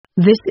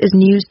This is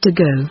News to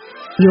Go,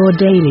 your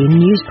daily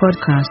news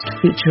podcast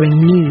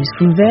featuring news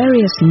from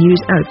various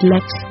news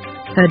outlets,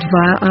 heard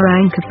via our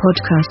Anchor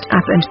podcast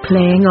app and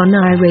playing on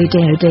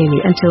iRadio daily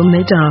until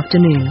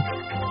mid-afternoon.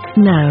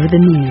 Now the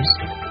news.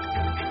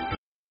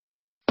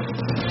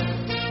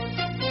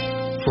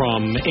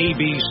 From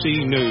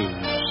ABC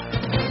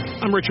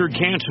News, I'm Richard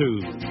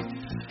Cantu.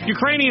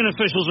 Ukrainian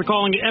officials are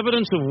calling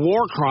evidence of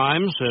war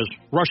crimes as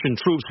Russian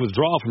troops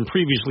withdraw from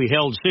previously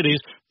held cities.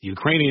 The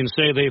Ukrainians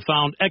say they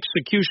found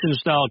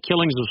execution-style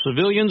killings of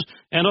civilians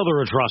and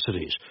other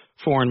atrocities.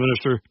 Foreign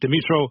Minister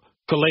Dmytro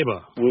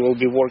Kuleba. We will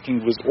be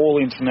working with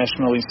all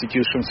international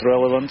institutions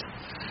relevant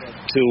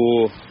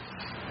to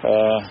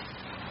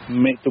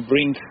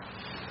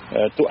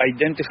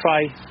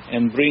identify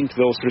and bring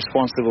those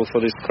responsible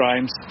for these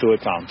crimes to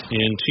account.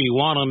 In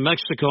Tijuana,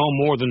 Mexico,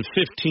 more than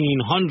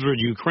 1,500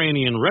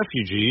 Ukrainian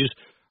refugees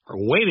are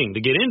waiting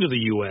to get into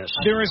the U.S.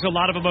 There is a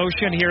lot of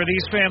emotion here.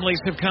 These families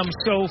have come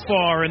so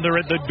far, and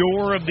they're at the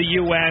door of the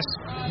U.S.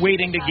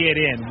 waiting to get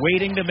in,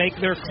 waiting to make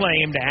their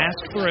claim, to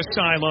ask for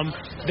asylum.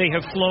 They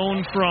have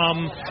flown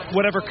from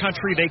whatever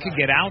country they could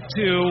get out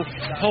to,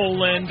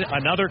 Poland,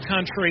 another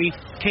country,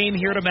 came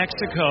here to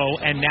Mexico,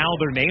 and now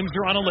their names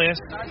are on a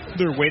list.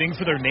 They're waiting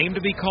for their name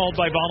to be called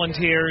by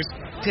volunteers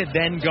to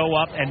then go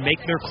up and make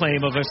their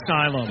claim of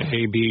asylum.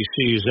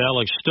 ABC's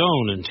Alex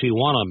Stone in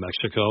Tijuana,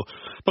 Mexico.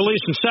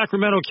 Police in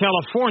Sacramento,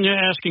 California,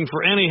 asking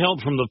for any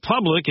help from the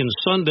public in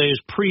Sunday's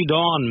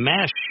pre-dawn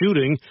mass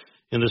shooting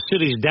in the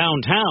city's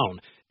downtown.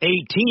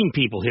 18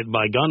 people hit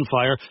by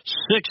gunfire,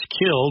 6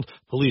 killed.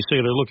 Police say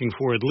they're looking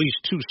for at least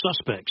 2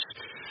 suspects.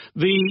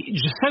 The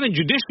Senate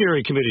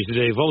Judiciary Committee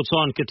today votes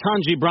on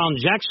Ketanji Brown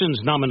Jackson's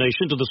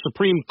nomination to the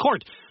Supreme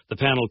Court. The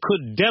panel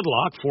could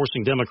deadlock,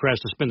 forcing Democrats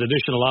to spend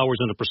additional hours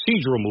in a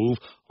procedural move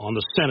on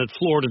the Senate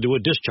floor to do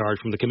a discharge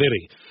from the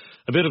committee.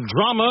 A bit of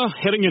drama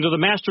heading into the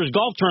Masters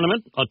golf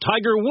tournament, a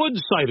Tiger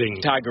Woods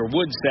sighting. Tiger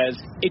Woods says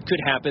it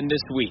could happen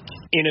this week.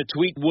 In a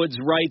tweet, Woods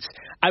writes,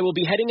 "I will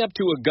be heading up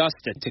to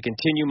Augusta to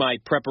continue my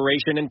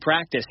preparation and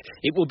practice.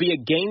 It will be a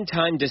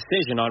game-time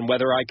decision on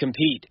whether I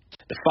compete."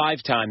 The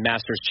 5-time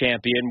Masters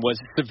champion was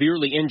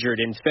severely injured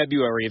in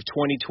February of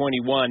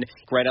 2021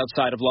 right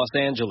outside of Los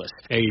Angeles.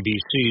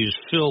 ABC's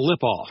Phil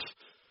Lipoff.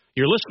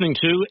 You're listening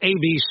to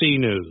ABC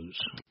News.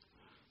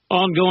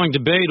 Ongoing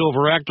debate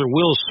over actor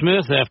Will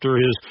Smith after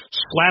his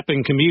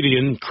slapping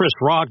comedian Chris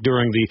Rock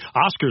during the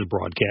Oscars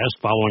broadcast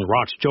following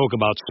Rock's joke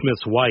about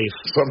Smith's wife.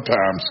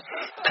 Sometimes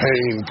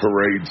pain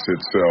parades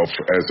itself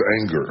as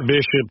anger.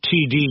 Bishop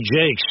T.D.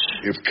 Jakes.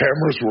 If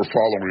cameras were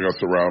following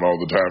us around all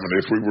the time and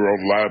if we were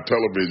on live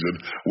television,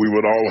 we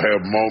would all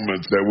have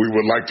moments that we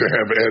would like to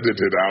have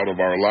edited out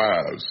of our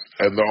lives.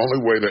 And the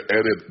only way to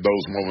edit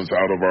those moments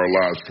out of our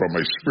lives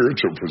from a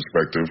spiritual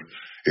perspective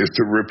is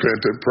to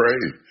repent and pray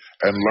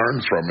and learn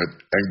from it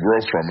and grow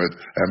from it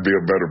and be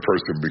a better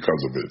person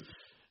because of it.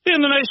 In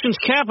the nation's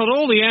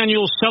capital, the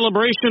annual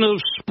celebration of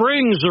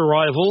spring's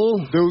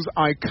arrival. Those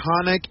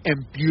iconic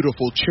and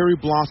beautiful cherry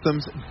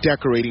blossoms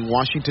decorating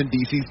Washington,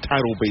 D.C.'s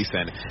tidal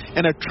basin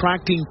and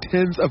attracting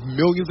tens of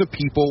millions of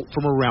people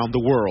from around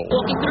the world.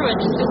 Walking through it,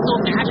 it's just so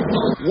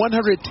magical.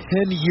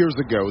 110 years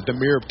ago, the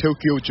mayor of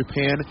Tokyo,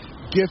 Japan,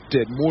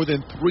 gifted more than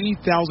 3,000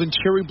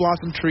 cherry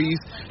blossom trees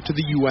to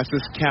the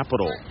U.S.'s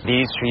capital.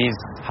 These trees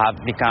have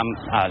become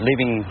a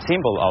living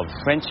symbol of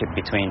friendship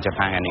between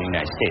Japan and the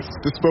United States.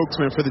 The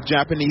spokesman for the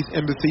Japanese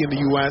embassy in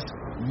the U.S.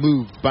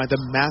 moved by the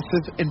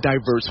massive and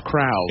diverse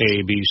crowd.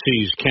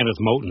 ABC's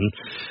Kenneth Moten.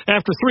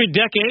 After 3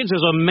 decades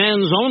as a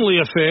men's-only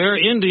affair,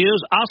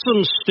 India's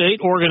Assam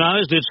state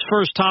organized its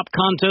first top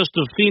contest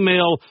of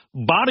female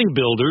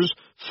bodybuilders.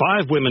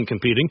 5 women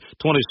competing.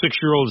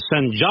 26-year-old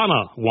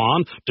Sanjana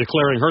won,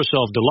 declaring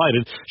herself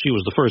delighted. She was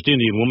the first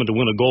Indian woman to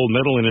win a gold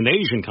medal in an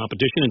Asian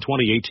competition in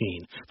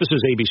 2018. This is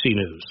ABC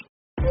News.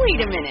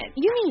 Wait a minute.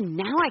 You mean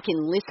now I can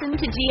listen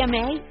to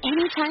GMA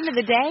any time of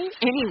the day,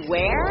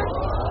 anywhere?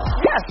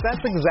 Yes,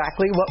 that's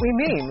exactly what we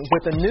mean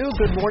with the new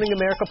Good Morning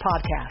America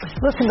podcast.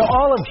 Listen to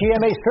all of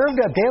GMA served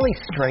up daily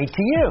straight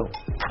to you.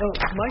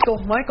 Oh,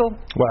 Michael.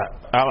 What?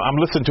 I'm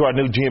listening to our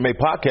new GMA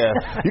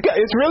podcast.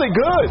 It's really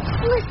good.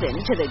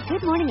 Listen to the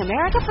Good Morning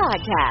America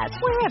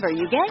podcast wherever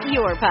you get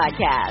your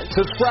podcast.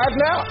 Subscribe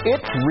now.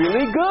 It's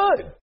really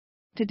good.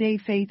 Today,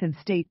 faith and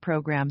state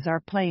programs are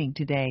playing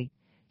today.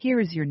 Here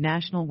is your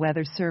National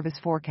Weather Service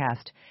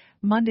forecast.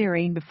 Monday,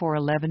 rain before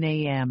 11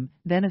 a.m.,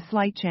 then a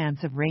slight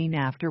chance of rain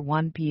after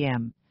 1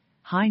 p.m.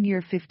 High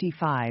near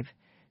 55.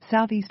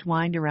 Southeast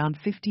wind around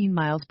 15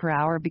 miles per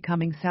hour,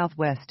 becoming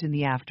southwest in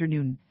the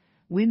afternoon.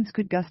 Winds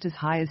could gust as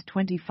high as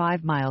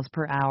 25 miles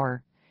per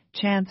hour.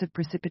 Chance of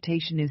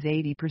precipitation is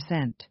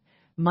 80%.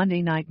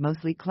 Monday night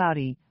mostly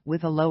cloudy,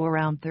 with a low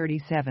around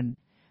 37.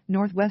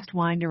 Northwest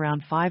wind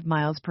around 5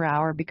 miles per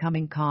hour,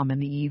 becoming calm in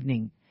the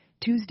evening.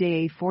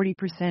 Tuesday, a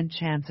 40%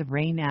 chance of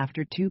rain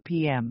after 2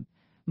 p.m.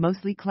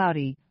 Mostly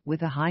cloudy,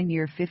 with a high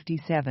near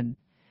 57.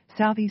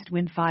 Southeast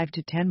wind 5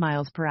 to 10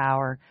 miles per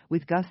hour,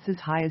 with gusts as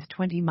high as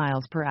 20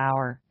 miles per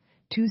hour.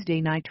 Tuesday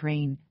night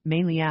rain,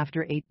 mainly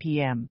after 8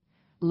 p.m.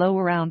 Low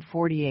around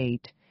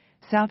 48.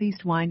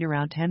 Southeast wind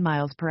around 10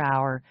 miles per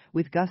hour,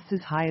 with gusts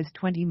as high as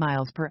 20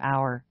 miles per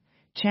hour.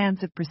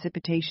 Chance of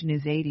precipitation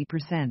is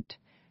 80%.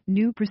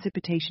 New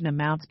precipitation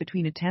amounts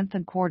between 1/10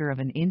 and 1/4 of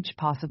an inch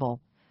possible.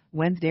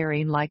 Wednesday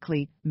rain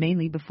likely,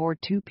 mainly before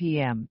 2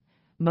 p.m.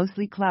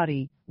 Mostly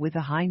cloudy, with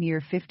a high near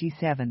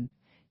 57.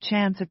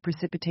 Chance of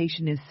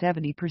precipitation is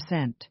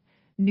 70%.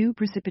 New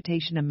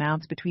precipitation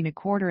amounts between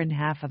 1/4 and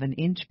 1/2 of an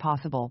inch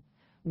possible.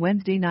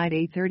 Wednesday night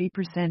a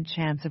 30%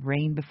 chance of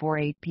rain before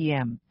 8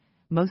 p.m.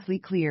 Mostly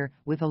clear,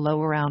 with a low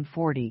around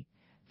 40.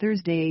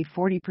 Thursday a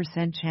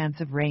 40%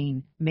 chance of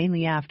rain,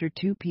 mainly after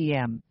 2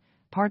 p.m.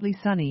 Partly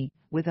sunny,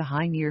 with a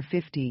high near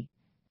 50.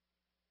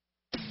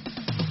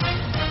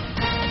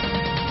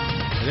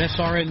 At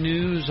SRN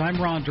News,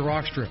 I'm Ron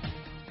DeRockstra.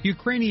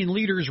 Ukrainian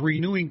leaders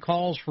renewing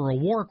calls for a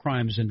war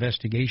crimes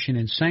investigation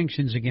and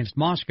sanctions against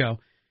Moscow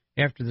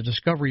after the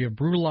discovery of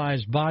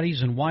brutalized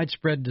bodies and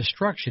widespread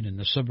destruction in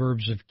the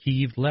suburbs of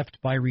Kyiv left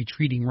by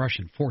retreating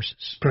Russian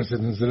forces.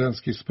 President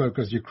Zelensky spoke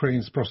as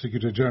Ukraine's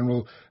Prosecutor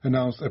General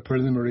announced a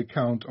preliminary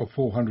count of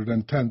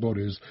 410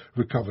 bodies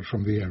recovered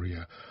from the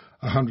area.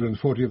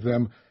 140 of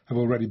them have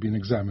already been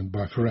examined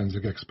by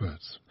forensic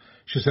experts.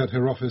 She said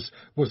her office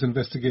was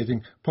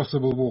investigating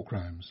possible war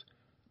crimes.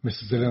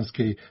 Mr.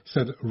 Zelensky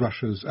said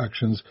Russia's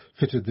actions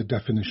fitted the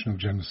definition of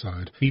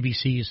genocide.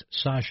 BBC's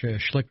Sasha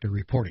Schlichter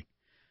reporting.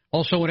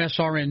 Also at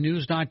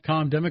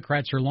SRNnews.com,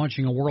 Democrats are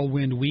launching a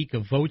whirlwind week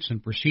of votes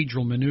and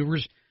procedural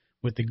maneuvers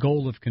with the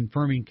goal of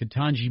confirming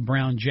Ketanji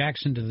Brown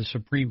Jackson to the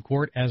Supreme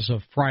Court as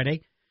of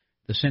Friday.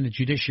 The Senate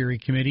Judiciary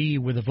Committee,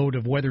 with a vote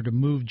of whether to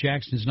move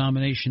Jackson's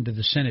nomination to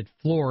the Senate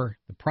floor,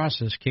 the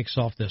process kicks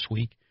off this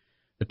week.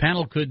 The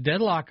panel could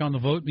deadlock on the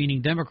vote,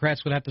 meaning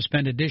Democrats would have to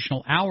spend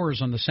additional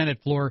hours on the Senate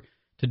floor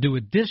to do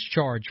a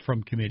discharge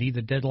from committee.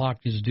 The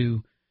deadlock is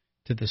due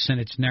to the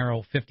Senate's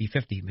narrow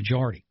 50-50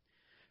 majority.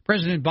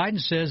 President Biden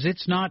says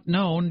it's not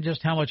known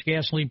just how much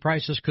gasoline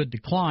prices could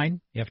decline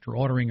after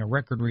ordering a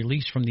record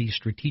release from the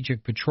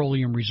Strategic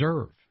Petroleum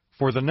Reserve.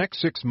 For the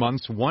next 6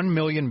 months, 1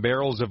 million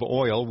barrels of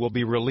oil will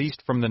be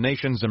released from the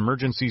nation's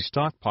emergency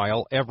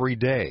stockpile every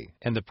day,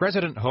 and the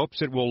president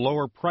hopes it will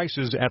lower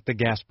prices at the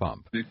gas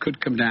pump. It could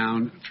come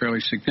down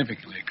fairly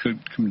significantly. It could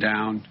come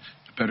down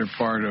the better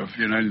part of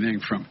anything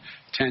from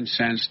 10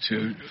 cents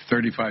to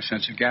 35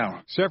 cents a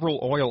gallon. Several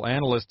oil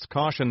analysts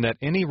caution that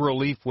any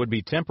relief would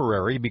be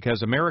temporary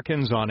because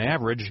Americans on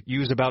average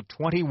use about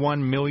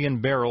 21 million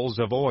barrels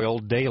of oil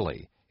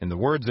daily. In the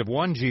words of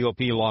one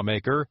GOP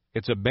lawmaker,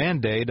 it's a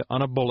Band-Aid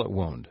on a bullet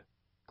wound.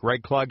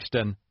 Greg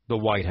Clugston, the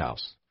White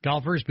House.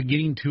 Golfers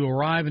beginning to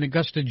arrive in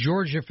Augusta,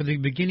 Georgia for the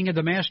beginning of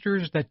the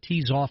Masters that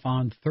tees off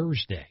on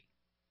Thursday.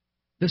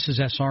 This is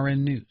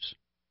SRN News.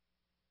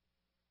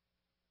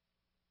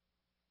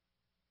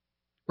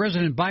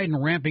 President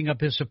Biden ramping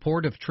up his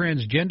support of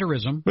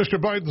transgenderism. Mr.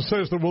 Biden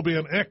says there will be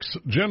an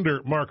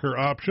X-gender marker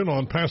option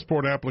on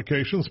passport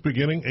applications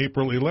beginning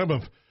April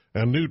 11th,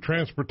 and new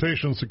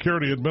Transportation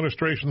Security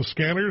Administration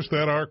scanners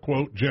that are,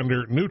 quote,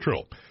 gender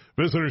neutral.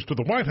 Visitors to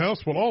the White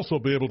House will also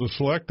be able to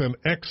select an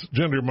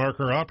X-gender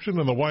marker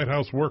option in the White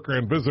House Worker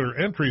and Visitor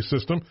Entry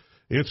System.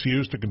 It's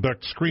used to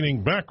conduct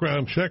screening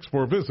background checks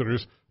for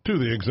visitors to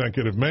the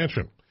Executive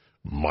Mansion.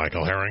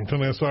 Michael Harrington,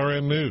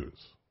 SRN News.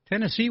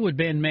 Tennessee would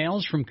ban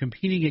males from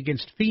competing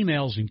against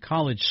females in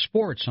college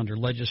sports under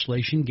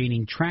legislation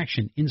gaining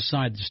traction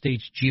inside the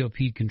state's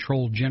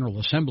GOP-controlled General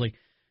Assembly.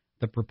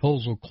 The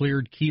proposal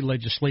cleared key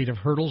legislative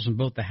hurdles in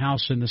both the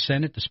House and the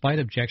Senate, despite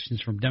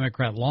objections from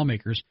Democrat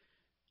lawmakers.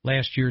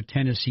 Last year,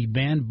 Tennessee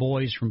banned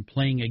boys from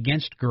playing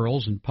against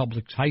girls in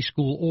public high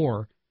school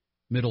or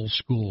middle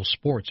school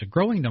sports. A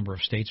growing number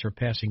of states are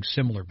passing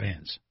similar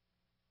bans.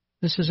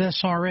 This is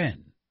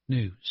SRN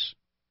News.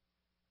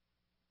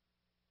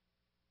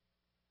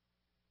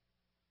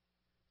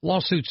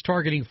 Lawsuits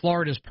targeting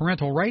Florida's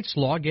parental rights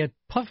law get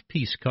puff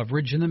piece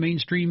coverage in the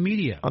mainstream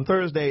media. On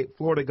Thursday,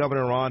 Florida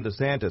Governor Ron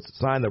DeSantis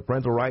signed the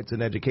Parental Rights in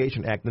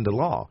Education Act into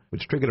law,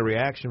 which triggered a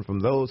reaction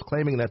from those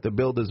claiming that the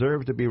bill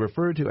deserves to be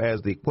referred to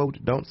as the, quote,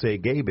 don't say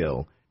gay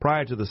bill.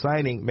 Prior to the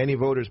signing, many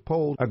voters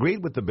polled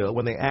agreed with the bill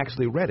when they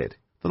actually read it.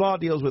 The law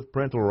deals with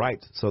parental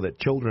rights so that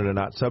children are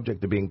not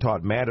subject to being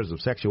taught matters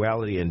of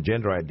sexuality and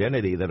gender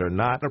identity that are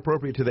not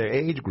appropriate to their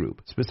age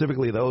group,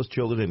 specifically those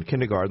children in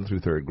kindergarten through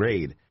third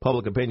grade.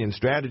 Public opinion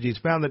strategies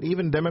found that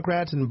even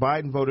Democrats and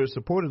Biden voters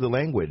supported the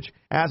language.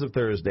 As of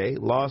Thursday,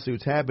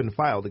 lawsuits have been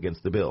filed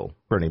against the bill.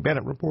 Bernie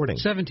Bennett reporting.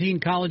 17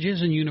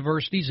 colleges and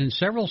universities in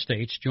several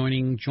states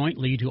joining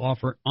jointly to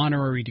offer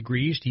honorary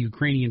degrees to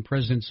Ukrainian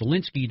President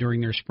Zelensky during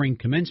their spring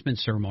commencement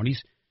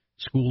ceremonies.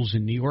 Schools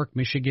in New York,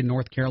 Michigan,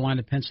 North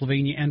Carolina,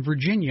 Pennsylvania, and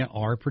Virginia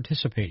are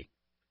participating.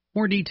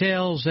 More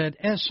details at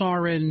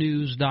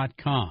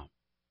srnnews.com.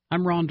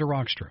 I'm Ron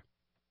DeRockstra.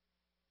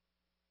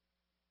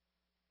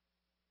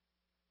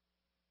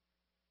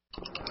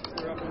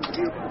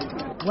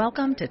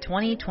 Welcome to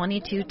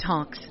 2022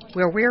 Talks,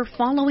 where we're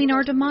following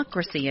our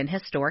democracy in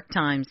historic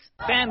times.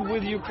 Stand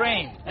with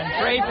Ukraine and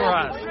pray for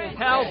us.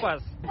 Help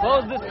us.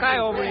 Close the sky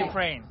over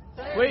Ukraine.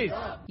 Please.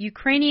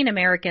 Ukrainian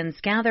Americans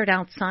gathered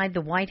outside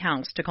the White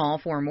House to call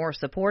for more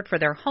support for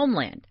their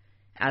homeland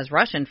as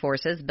Russian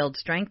forces build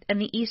strength in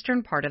the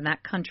eastern part of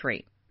that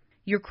country.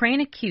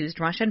 Ukraine accused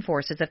Russian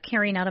forces of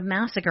carrying out a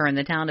massacre in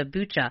the town of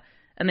Bucha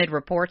amid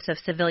reports of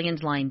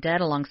civilians lying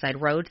dead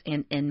alongside roads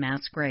and in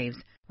mass graves.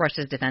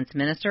 Russia's defense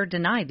minister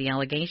denied the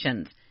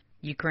allegations.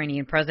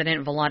 Ukrainian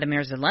President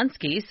Volodymyr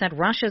Zelensky said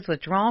Russia's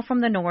withdrawal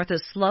from the north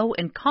is slow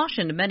and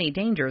cautioned many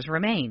dangers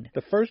remain.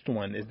 The first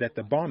one is that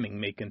the bombing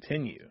may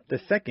continue. The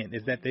second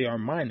is that they are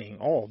mining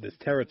all this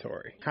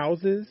territory.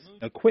 Houses,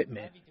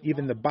 equipment,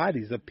 even the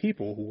bodies of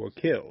people who were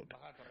killed.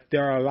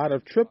 There are a lot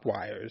of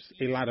tripwires,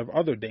 a lot of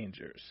other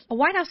dangers. A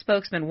White House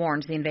spokesman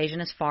warns the invasion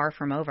is far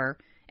from over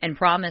and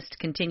promised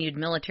continued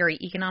military,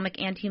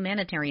 economic, and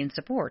humanitarian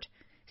support.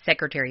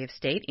 Secretary of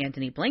State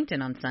Antony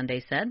Blinken on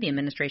Sunday said the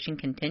administration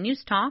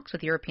continues talks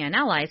with European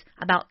allies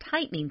about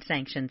tightening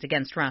sanctions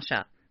against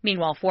Russia.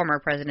 Meanwhile, former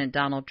President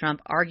Donald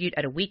Trump argued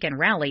at a weekend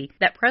rally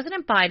that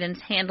President Biden's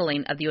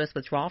handling of the U.S.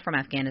 withdrawal from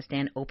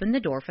Afghanistan opened the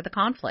door for the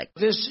conflict.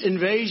 This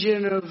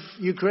invasion of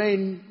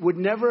Ukraine would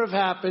never have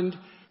happened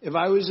if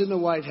I was in the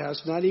White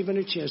House, not even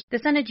a chance. The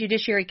Senate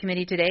Judiciary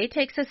Committee today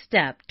takes a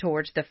step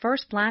towards the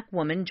first black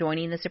woman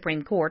joining the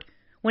Supreme Court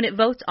when it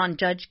votes on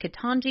Judge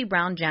Ketanji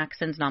Brown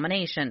Jackson's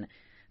nomination.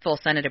 Full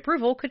Senate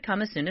approval could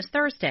come as soon as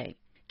Thursday.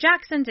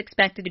 Jackson's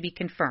expected to be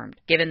confirmed,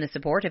 given the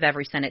support of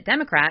every Senate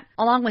Democrat,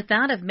 along with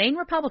that of Maine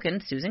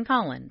Republican Susan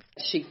Collins.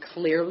 She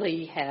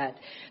clearly had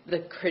the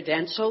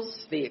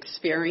credentials, the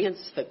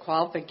experience, the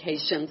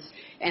qualifications,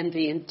 and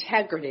the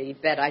integrity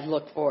that I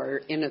look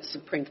for in a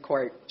Supreme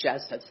Court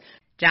justice.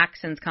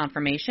 Jackson's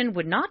confirmation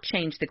would not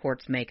change the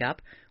court's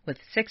makeup, with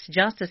 6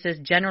 justices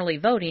generally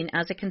voting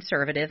as a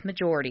conservative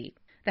majority.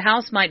 The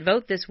House might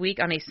vote this week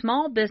on a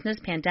small business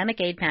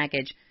pandemic aid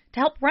package to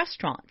help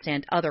restaurants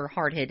and other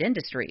hard-hit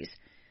industries.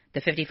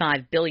 The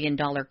 $55 billion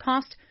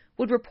cost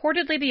would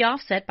reportedly be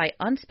offset by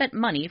unspent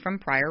money from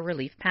prior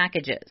relief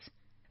packages.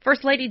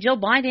 First Lady Jill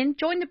Biden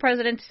joined the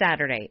president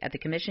Saturday at the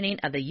commissioning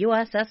of the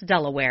USS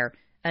Delaware,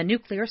 a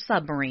nuclear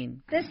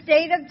submarine. The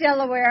state of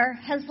Delaware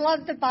has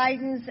loved the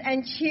Bidens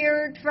and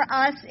cheered for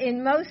us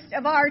in most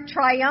of our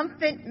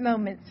triumphant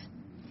moments.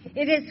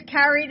 It has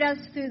carried us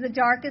through the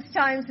darkest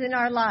times in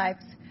our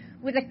lives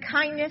with a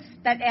kindness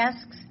that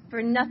asks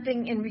for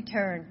nothing in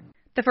return.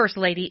 The First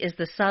Lady is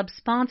the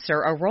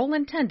sub-sponsor, a role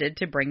intended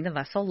to bring the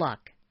vessel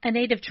luck. A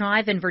native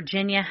tribe in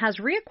Virginia has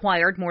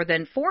reacquired more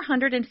than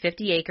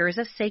 450 acres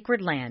of sacred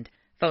land.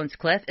 Phones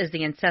Cliff is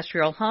the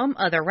ancestral home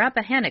of the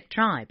Rappahannock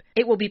tribe.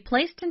 It will be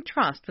placed in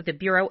trust with the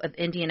Bureau of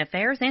Indian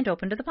Affairs and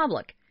open to the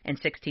public. In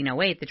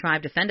 1608, the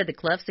tribe defended the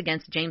cliffs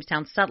against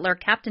Jamestown settler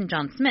Captain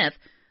John Smith,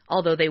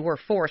 although they were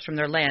forced from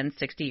their land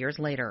 60 years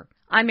later.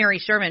 I'm Mary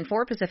Sherman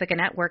for Pacifica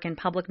Network and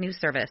Public News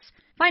Service.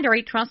 Find our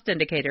 8 trust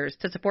indicators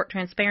to support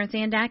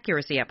transparency and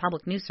accuracy at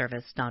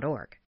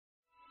publicnewsservice.org.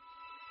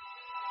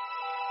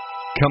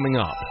 Coming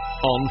up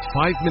on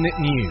 5-Minute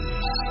News.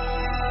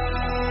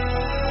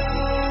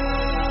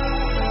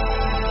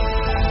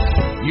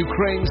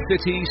 Ukraine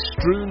city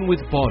strewn with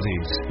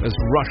bodies as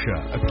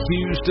Russia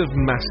accused of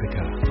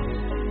massacre.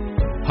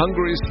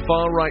 Hungary's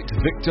far-right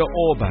Viktor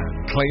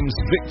Orban claims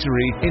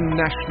victory in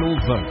national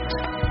vote.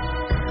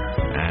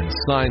 And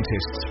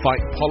scientists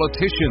fight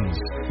politicians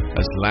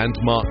as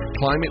landmark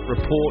climate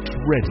report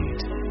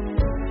readied.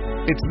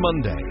 It's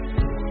Monday,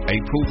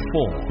 April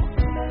 4.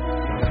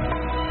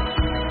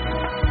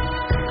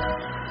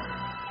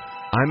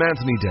 I'm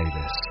Anthony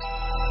Davis.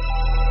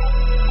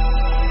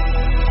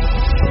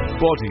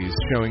 Bodies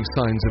showing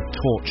signs of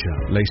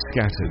torture lay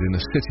scattered in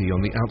a city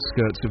on the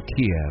outskirts of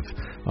Kiev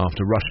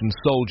after Russian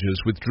soldiers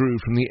withdrew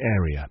from the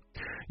area.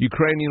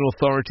 Ukrainian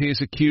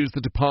authorities accused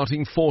the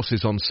departing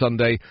forces on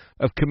Sunday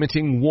of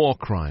committing war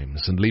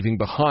crimes and leaving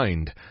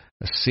behind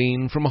a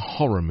scene from a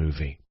horror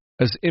movie.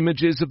 As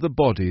images of the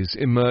bodies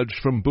emerged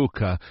from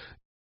Bucha,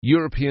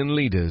 European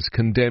leaders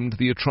condemned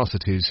the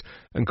atrocities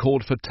and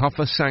called for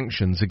tougher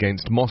sanctions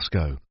against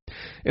Moscow.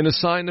 In a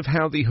sign of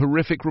how the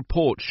horrific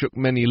report shook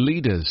many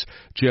leaders,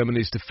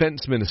 Germany's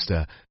defense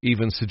minister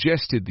even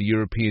suggested the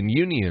European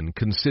Union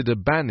consider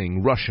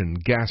banning Russian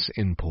gas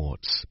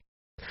imports.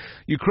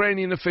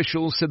 Ukrainian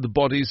officials said the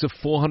bodies of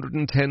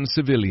 410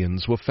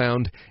 civilians were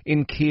found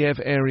in Kiev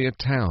area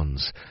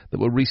towns that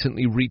were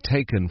recently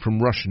retaken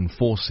from Russian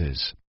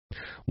forces.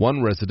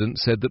 One resident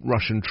said that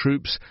Russian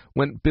troops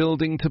went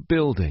building to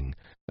building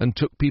and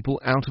took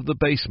people out of the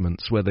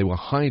basements where they were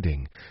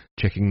hiding,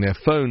 checking their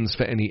phones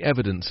for any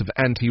evidence of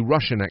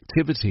anti-Russian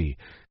activity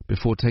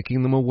before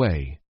taking them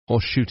away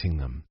or shooting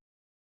them.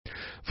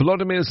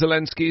 Volodymyr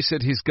Zelensky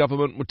said his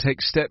government would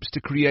take steps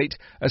to create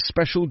a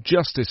special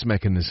justice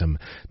mechanism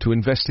to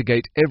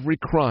investigate every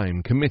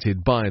crime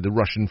committed by the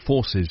Russian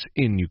forces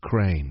in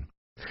Ukraine.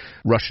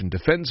 Russian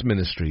Defense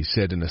Ministry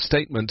said in a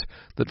statement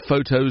that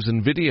photos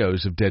and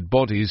videos of dead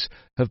bodies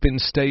have been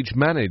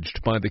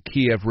stage-managed by the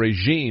Kiev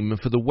regime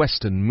for the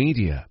Western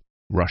media.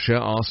 Russia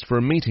asked for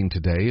a meeting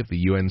today of the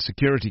UN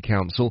Security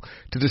Council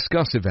to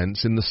discuss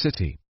events in the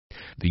city.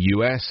 The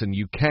US and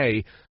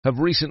UK have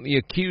recently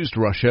accused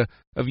Russia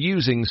of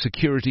using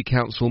Security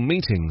Council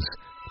meetings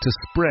to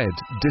spread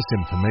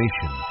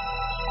disinformation.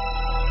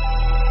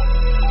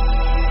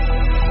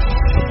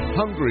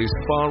 Hungary's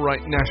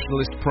far-right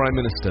nationalist Prime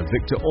Minister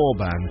Viktor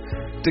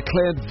Orbán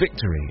declared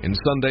victory in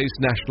Sunday's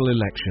national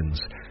elections,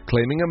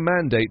 claiming a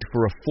mandate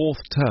for a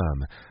fourth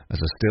term,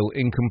 as a still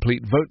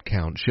incomplete vote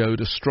count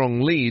showed a strong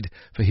lead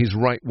for his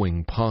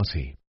right-wing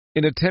party.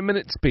 In a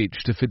 10-minute speech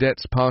to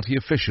Fidesz party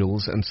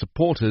officials and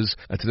supporters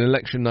at an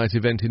election night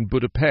event in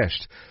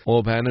Budapest,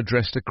 Orbán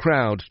addressed a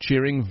crowd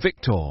cheering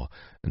Victor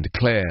and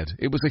declared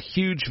it was a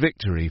huge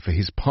victory for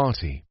his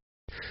party.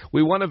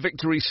 "We won a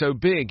victory so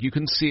big you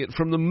can see it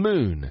from the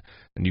moon,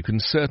 and you can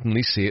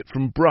certainly see it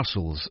from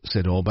Brussels,"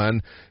 said Orbán,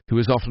 who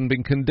has often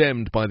been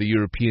condemned by the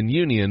European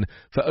Union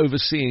for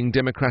overseeing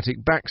democratic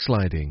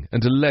backsliding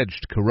and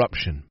alleged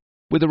corruption.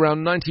 With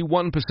around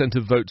 91%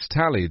 of votes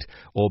tallied,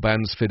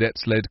 Orbán's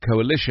Fidesz-led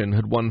coalition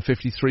had won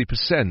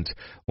 53%,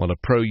 while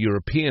a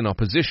pro-European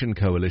opposition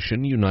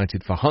coalition,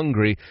 United for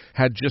Hungary,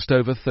 had just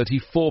over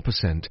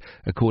 34%,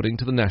 according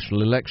to the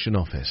National Election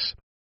Office.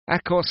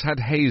 Ákos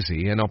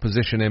Hadhazy, an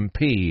opposition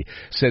MP,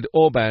 said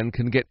Orbán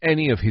can get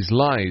any of his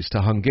lies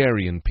to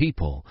Hungarian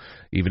people.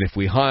 "Even if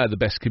we hire the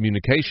best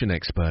communication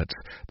experts,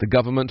 the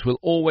government will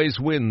always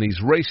win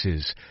these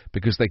races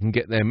because they can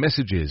get their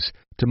messages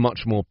to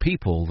much more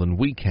people than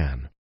we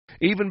can."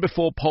 Even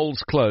before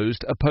polls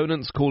closed,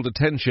 opponents called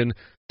attention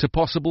to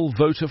possible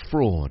voter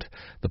fraud,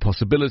 the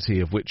possibility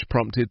of which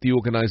prompted the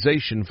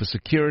Organisation for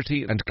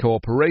Security and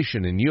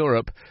Cooperation in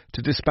Europe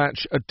to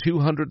dispatch a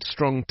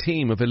 200-strong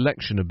team of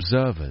election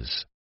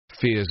observers.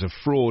 Fears of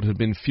fraud had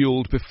been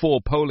fueled before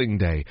polling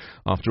day,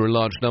 after a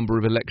large number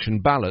of election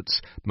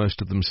ballots,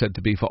 most of them said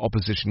to be for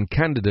opposition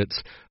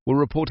candidates,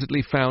 were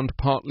reportedly found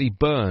partly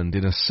burned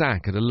in a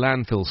sack at a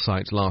landfill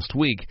site last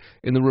week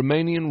in the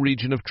Romanian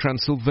region of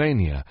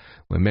Transylvania,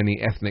 where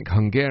many ethnic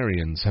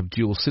Hungarians have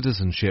dual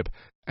citizenship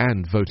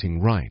and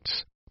voting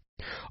rights.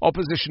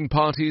 Opposition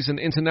parties and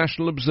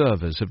international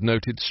observers have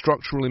noted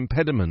structural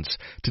impediments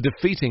to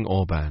defeating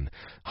Orbán,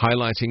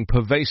 highlighting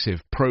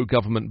pervasive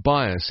pro-government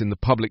bias in the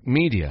public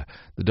media,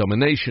 the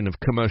domination of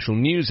commercial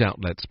news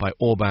outlets by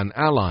Orbán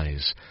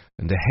allies,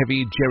 and a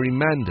heavy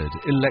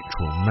gerrymandered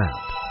electoral map.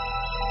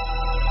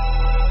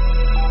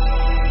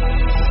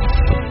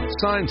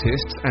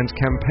 Scientists and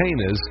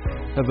campaigners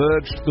have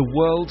urged the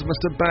world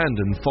must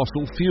abandon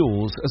fossil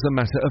fuels as a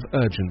matter of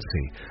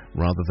urgency,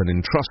 rather than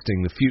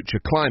entrusting the future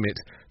climate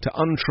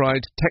to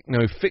untried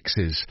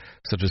techno-fixes,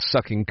 such as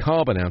sucking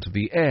carbon out of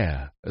the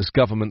air, as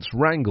governments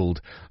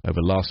wrangled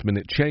over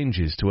last-minute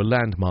changes to a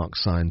landmark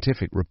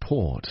scientific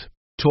report.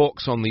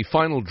 Talks on the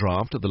final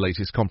draft of the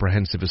latest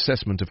comprehensive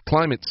assessment of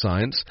climate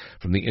science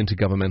from the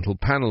Intergovernmental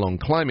Panel on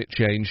Climate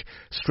Change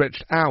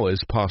stretched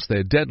hours past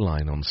their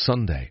deadline on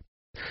Sunday.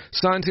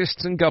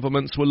 Scientists and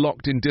governments were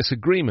locked in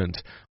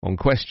disagreement on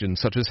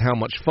questions such as how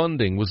much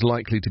funding was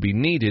likely to be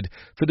needed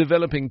for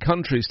developing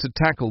countries to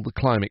tackle the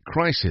climate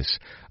crisis,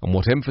 and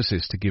what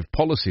emphasis to give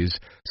policies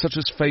such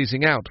as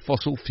phasing out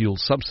fossil fuel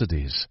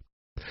subsidies.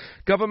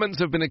 Governments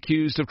have been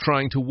accused of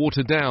trying to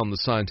water down the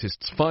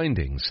scientists'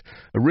 findings,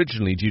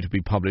 originally due to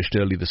be published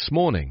early this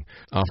morning,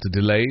 after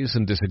delays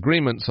and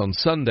disagreements on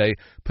Sunday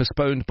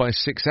postponed by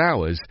 6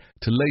 hours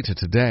to later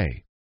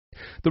today.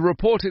 The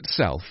report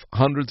itself,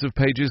 hundreds of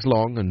pages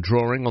long and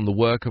drawing on the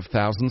work of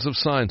thousands of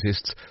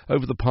scientists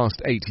over the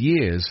past 8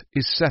 years,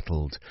 is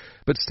settled,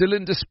 but still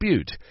in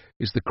dispute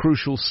is the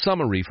crucial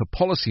summary for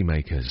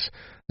policymakers,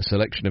 a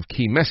selection of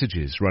key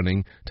messages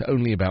running to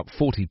only about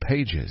 40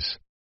 pages.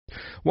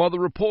 While the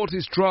report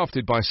is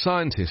drafted by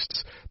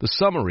scientists, the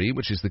summary,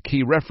 which is the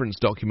key reference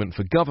document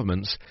for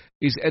governments,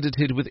 is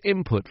edited with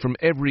input from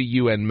every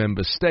UN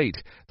member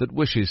state that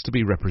wishes to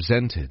be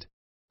represented.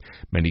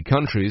 Many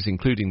countries,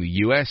 including the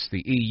US,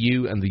 the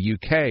EU and the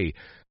UK,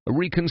 are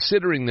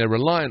reconsidering their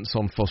reliance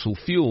on fossil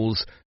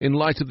fuels in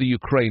light of the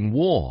Ukraine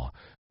war,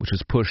 which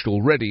has pushed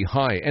already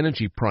high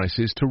energy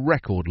prices to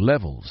record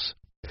levels.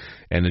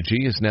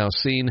 Energy is now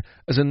seen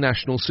as a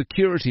national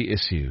security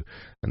issue,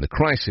 and the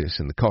crisis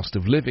in the cost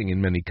of living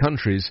in many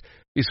countries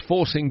is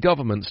forcing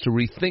governments to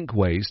rethink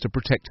ways to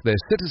protect their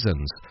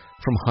citizens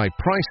from high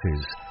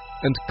prices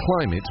and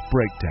climate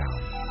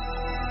breakdown.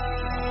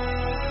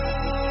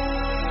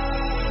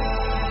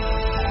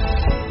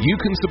 You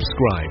can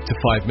subscribe to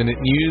 5 Minute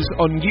News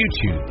on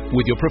YouTube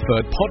with your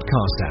preferred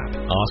podcast app.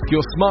 Ask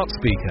your smart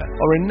speaker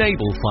or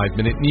enable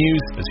 5 Minute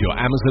News as your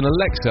Amazon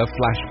Alexa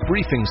flash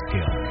briefing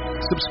skill.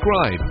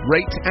 Subscribe,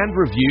 rate and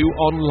review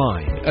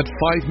online at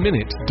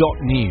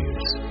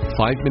 5minute.news.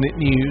 5 Minute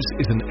News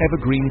is an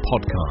evergreen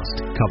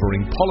podcast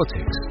covering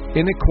politics,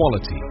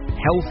 inequality,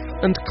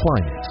 health and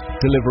climate,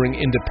 delivering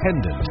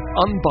independent,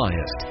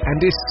 unbiased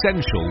and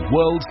essential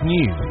world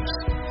news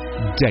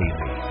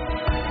daily.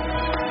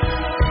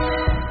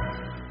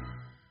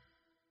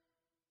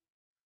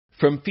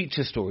 From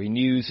Feature Story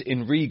News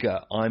in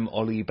Riga, I'm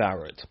Ollie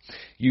Barrett.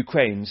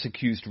 Ukraine's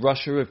accused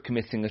Russia of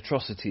committing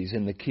atrocities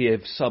in the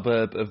Kiev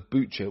suburb of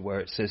Bucha, where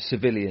it says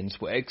civilians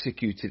were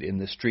executed in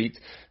the street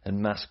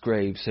and mass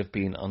graves have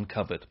been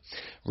uncovered.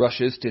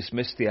 Russia's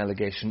dismissed the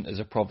allegation as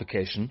a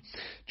provocation.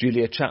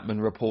 Julia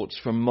Chapman reports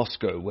from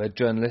Moscow, where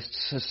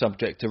journalists are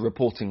subject to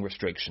reporting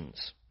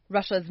restrictions.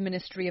 Russia's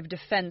Ministry of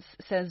Defense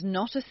says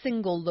not a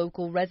single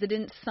local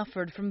resident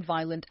suffered from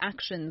violent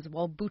actions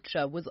while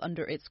Bucha was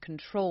under its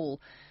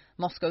control.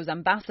 Moscow's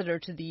ambassador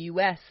to the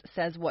U.S.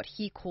 says what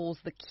he calls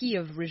the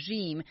Kiev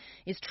regime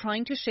is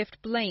trying to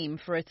shift blame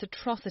for its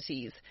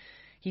atrocities.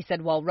 He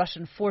said while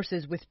Russian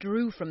forces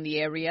withdrew from the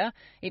area,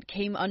 it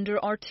came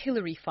under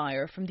artillery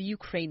fire from the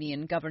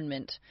Ukrainian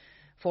government.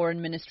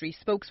 Foreign Ministry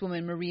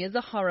spokeswoman Maria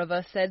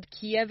Zakharova said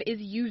Kiev is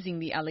using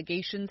the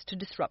allegations to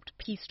disrupt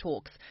peace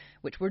talks,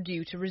 which were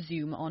due to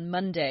resume on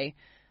Monday.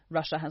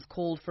 Russia has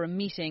called for a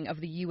meeting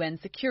of the UN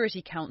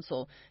Security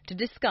Council to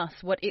discuss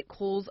what it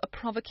calls a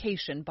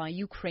provocation by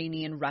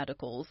Ukrainian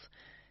radicals.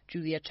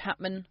 Julia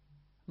Chapman,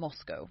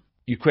 Moscow.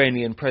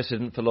 Ukrainian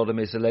President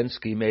Volodymyr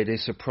Zelensky made a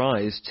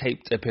surprise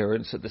taped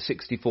appearance at the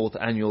 64th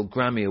Annual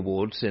Grammy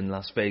Awards in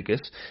Las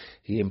Vegas.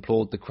 He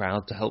implored the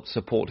crowd to help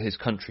support his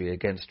country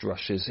against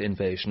Russia's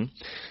invasion.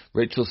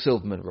 Rachel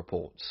Silverman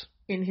reports.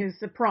 In his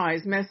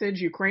surprise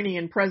message,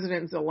 Ukrainian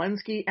President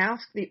Zelensky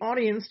asked the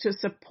audience to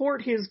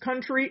support his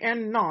country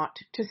and not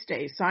to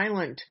stay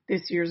silent.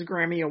 This year's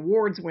Grammy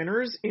Awards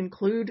winners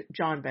include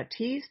Jon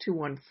Batiste, who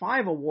won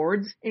 5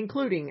 awards,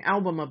 including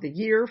Album of the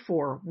Year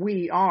for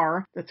We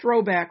Are. The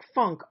throwback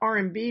funk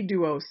R&B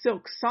duo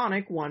Silk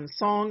Sonic won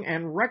Song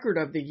and Record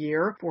of the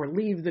Year for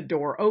Leave the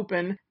Door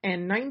Open,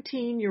 and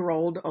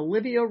 19-year-old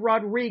Olivia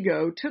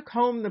Rodrigo took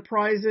home the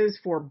prizes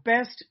for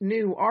Best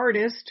New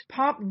Artist,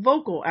 Pop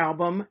Vocal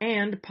Album,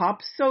 and pop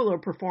solo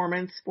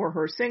performance for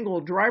her single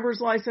Driver's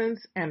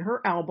License and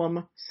her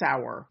album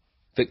Sour.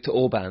 Viktor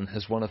Orban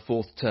has won a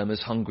 4th term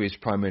as Hungary's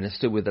Prime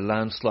Minister with a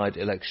landslide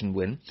election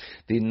win.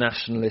 The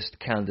nationalist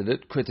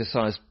candidate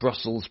criticised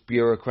Brussels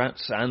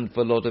bureaucrats and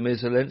Volodymyr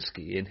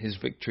Zelensky in his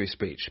victory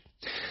speech.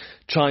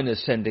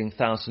 China's sending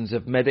thousands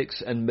of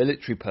medics and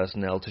military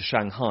personnel to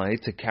Shanghai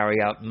to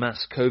carry out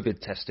mass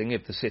COVID testing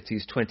of the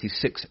city's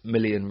 26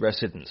 million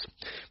residents.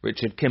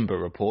 Richard Kimber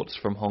reports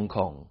from Hong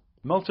Kong.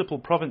 Multiple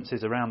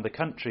provinces around the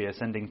country are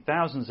sending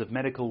thousands of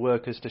medical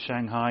workers to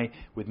Shanghai,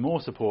 with more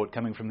support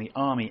coming from the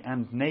Army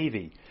and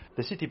Navy.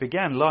 The city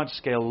began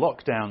large-scale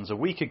lockdowns a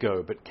week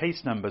ago, but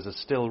case numbers are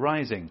still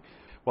rising.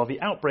 While the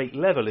outbreak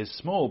level is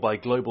small by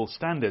global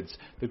standards,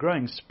 the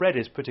growing spread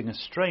is putting a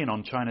strain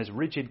on China's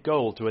rigid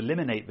goal to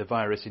eliminate the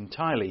virus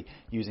entirely,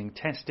 using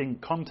testing,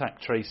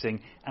 contact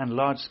tracing, and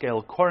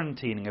large-scale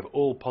quarantining of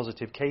all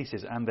positive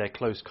cases and their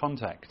close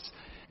contacts.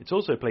 It's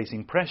also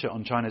placing pressure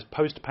on China's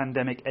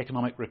post-pandemic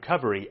economic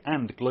recovery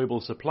and global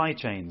supply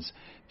chains.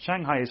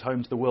 Shanghai is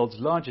home to the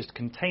world's largest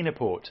container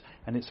port,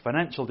 and its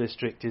financial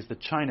district is the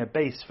China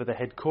base for the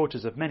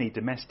headquarters of many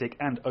domestic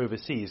and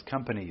overseas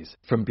companies.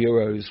 From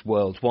bureaus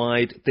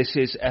worldwide, this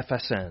is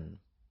FSN.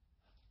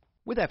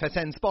 With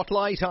FSN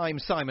Spotlight, I'm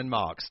Simon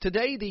Marks.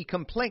 Today, the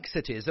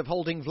complexities of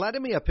holding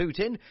Vladimir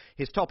Putin,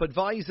 his top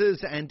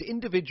advisors and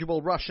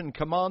individual Russian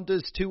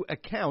commanders to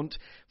account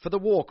for the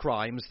war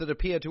crimes that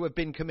appear to have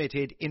been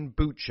committed in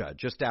Bucha,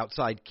 just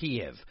outside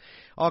Kiev.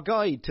 Our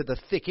guide to the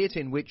thicket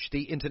in which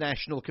the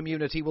international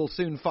community will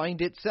soon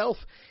find itself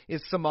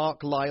is Sir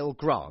Mark Lyle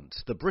Grant,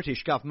 the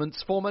British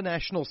government's former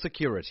national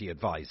security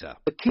advisor.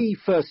 The key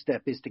first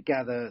step is to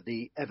gather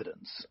the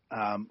evidence,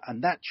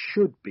 and that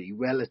should be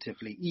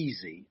relatively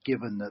easy,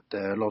 given that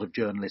there are a lot of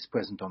journalists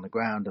present on the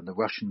ground and the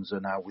Russians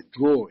are now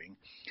withdrawing.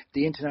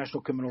 The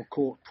International Criminal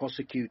Court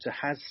prosecutor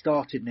has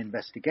started an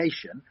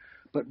investigation,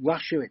 but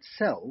Russia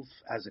itself,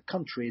 as a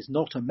country, is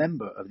not a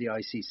member of the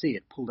ICC.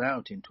 It pulled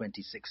out in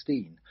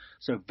 2016,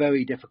 so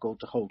very difficult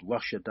to hold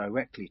Russia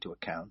directly to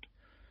account.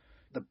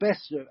 The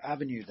best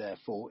avenue,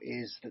 therefore,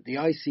 is that the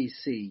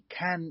ICC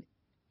can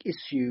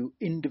issue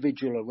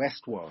individual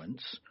arrest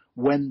warrants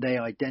when they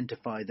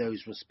identify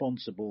those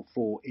responsible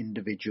for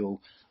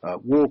individual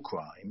war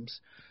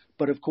crimes.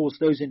 But of course,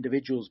 those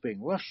individuals,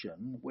 being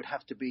Russian, would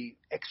have to be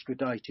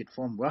extradited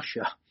from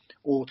Russia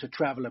or to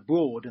travel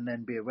abroad and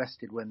then be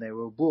arrested when they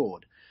were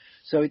abroad.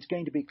 So it's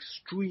going to be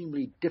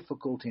extremely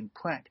difficult in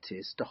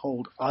practice to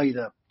hold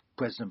either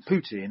President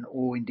Putin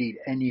or indeed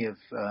any of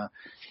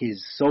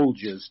his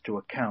soldiers to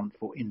account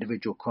for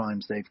individual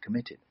crimes they've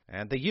committed.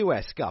 And the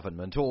US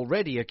government,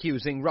 already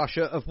accusing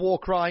Russia of war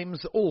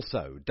crimes,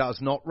 also does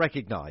not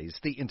recognize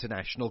the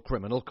International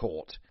Criminal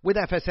Court. With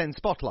FSN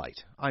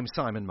Spotlight, I'm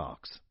Simon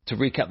Marks. To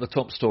recap the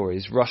top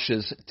stories,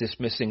 Russia's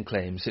dismissing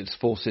claims its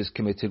forces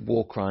committed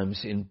war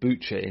crimes in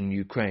Bucha in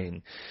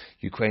Ukraine.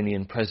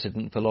 Ukrainian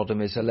President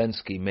Volodymyr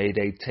Zelensky made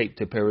a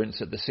taped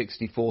appearance at the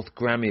 64th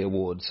Grammy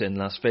Awards in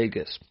Las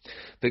Vegas.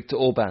 Viktor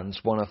Orban's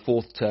won a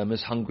 4th term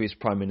as Hungary's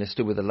Prime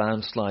Minister with a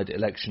landslide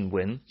election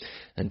win.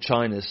 And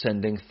China's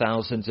sending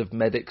thousands of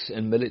medics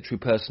and military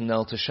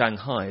personnel to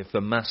Shanghai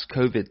for mass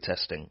COVID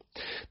testing.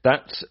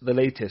 That's the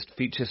latest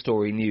feature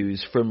story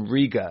news from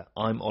Riga.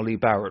 I'm Ollie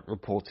Barrett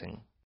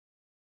reporting.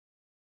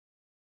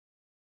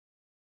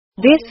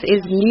 This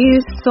is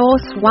News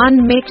Source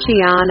 1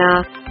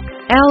 Michiana,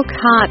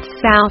 Elkhart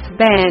South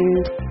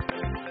Bend.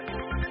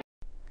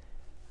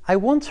 I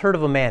once heard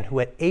of a man who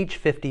at age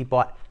 50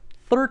 bought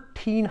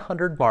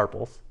 1,300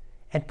 marbles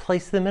and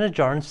placed them in a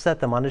jar and set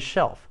them on his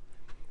shelf.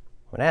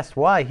 When asked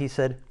why, he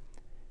said,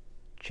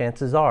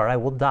 chances are I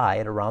will die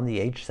at around the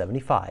age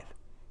 75.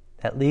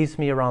 That leaves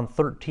me around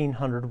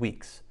 1,300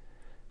 weeks.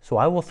 So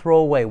I will throw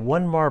away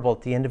one marble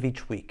at the end of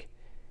each week.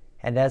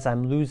 And as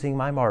I'm losing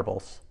my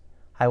marbles,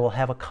 I will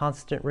have a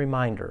constant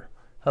reminder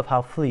of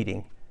how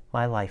fleeting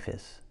my life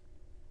is.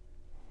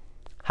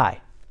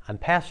 Hi, I'm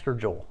Pastor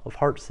Joel of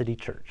Heart City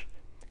Church.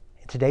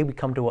 And today we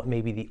come to what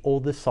may be the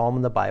oldest psalm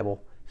in the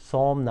Bible,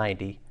 Psalm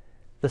 90,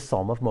 the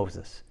Psalm of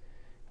Moses,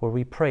 where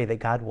we pray that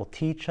God will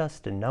teach us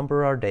to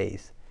number our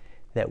days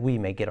that we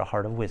may get a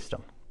heart of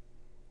wisdom.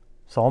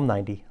 Psalm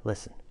 90,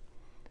 listen.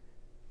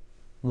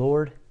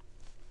 Lord,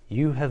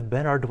 you have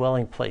been our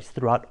dwelling place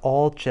throughout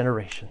all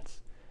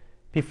generations.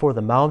 Before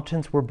the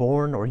mountains were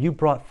born, or you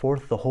brought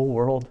forth the whole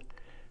world,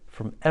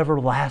 from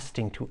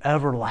everlasting to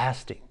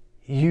everlasting,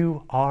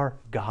 you are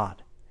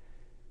God.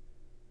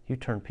 You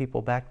turn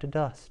people back to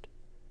dust,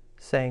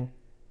 saying,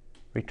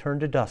 return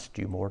to dust,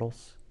 you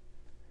mortals.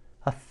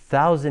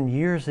 1,000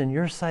 years in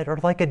your sight are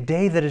like a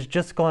day that has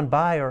just gone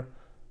by, or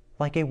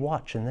like a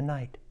watch in the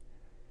night.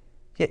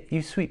 Yet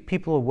you sweep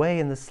people away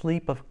in the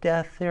sleep of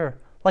death. They're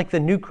like the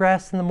new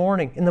grass in the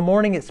morning. In the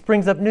morning it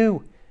springs up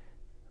new,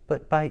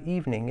 but by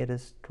evening it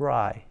is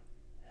dry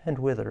and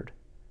withered.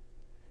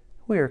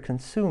 We are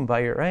consumed by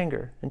your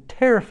anger and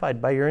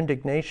terrified by your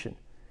indignation.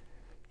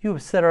 You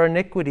have set our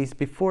iniquities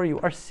before you,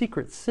 our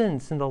secret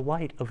sins in the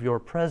light of your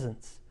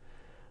presence.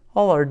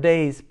 All our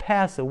days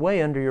pass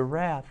away under your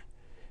wrath.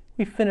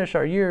 We finish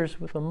our years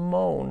with a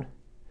moan.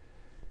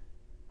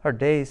 Our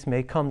days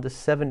may come to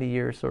 70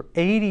 years or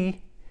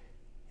 80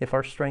 if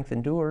our strength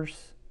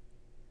endures.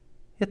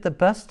 Yet the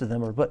best of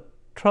them are but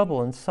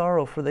trouble and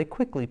sorrow, for they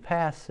quickly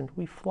pass and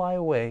we fly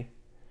away.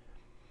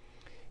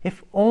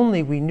 If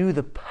only we knew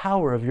the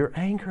power of your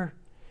anger.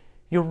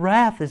 Your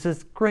wrath is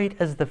as great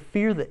as the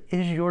fear that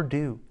is your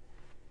due.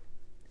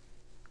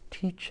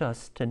 Teach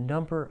us to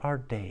number our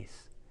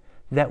days,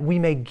 that we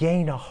may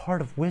gain a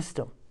heart of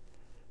wisdom.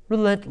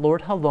 Relent,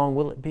 Lord, how long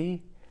will it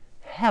be?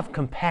 Have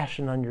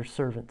compassion on your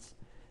servants.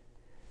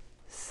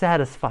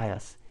 Satisfy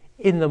us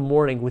in the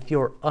morning with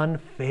your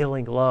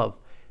unfailing love,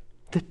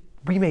 that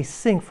we may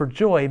sing for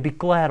joy and be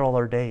glad all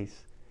our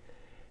days.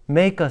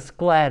 Make us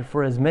glad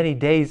for as many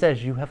days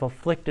as you have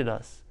afflicted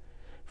us,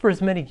 for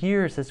as many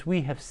years as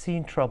we have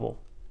seen trouble.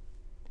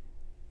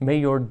 May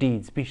your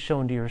deeds be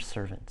shown to your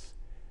servants,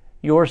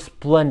 your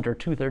splendor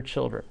to their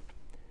children.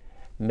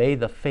 May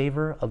the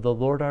favor of the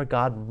Lord our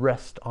God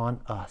rest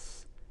on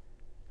us.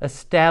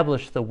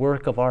 Establish the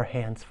work of our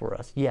hands for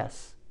us.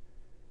 Yes,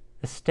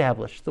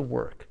 establish the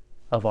work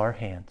of our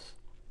hands.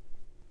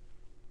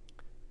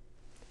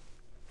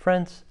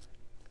 Friends,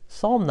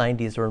 Psalm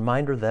 90 is a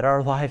reminder that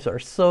our lives are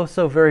so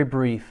very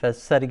brief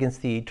as set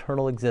against the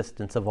eternal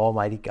existence of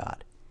Almighty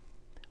God.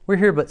 We're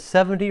here but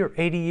 70 or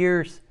 80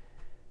 years,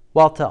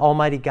 while to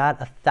Almighty God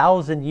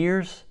 1,000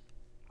 years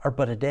are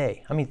but a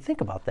day. I mean,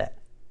 think about that.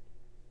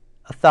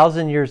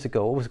 1,000 years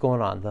ago, what was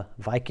going on? The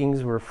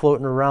Vikings were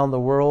floating around the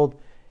world.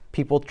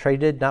 People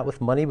traded not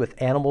with money,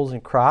 with animals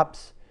and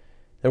crops.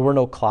 There were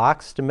no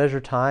clocks to measure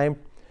time.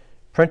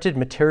 Printed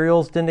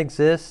materials didn't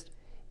exist.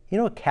 You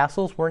know,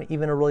 castles weren't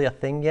even really a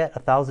thing yet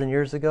 1,000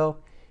 years ago.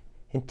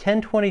 In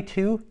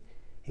 1022,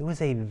 it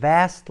was a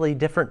vastly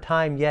different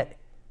time, yet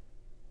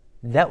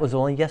that was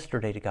only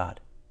yesterday to God.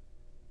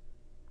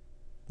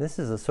 This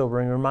is a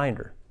sobering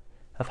reminder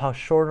of how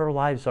short our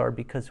lives are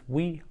because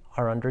we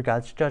are under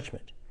God's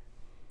judgment.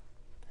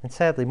 And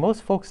sadly,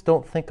 most folks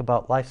don't think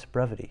about life's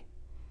brevity.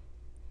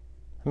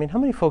 I mean, how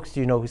many folks do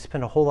you know who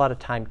spend a whole lot of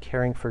time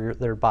caring for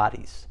their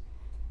bodies?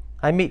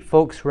 I meet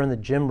folks who are in the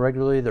gym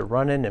regularly, they're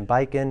running and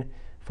biking,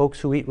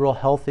 folks who eat real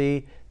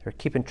healthy, they're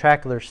keeping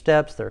track of their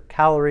steps, their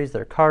calories,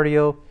 their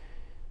cardio.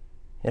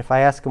 And if I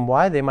ask them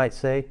why, they might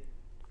say,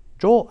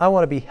 Joel, I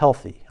want to be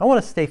healthy. I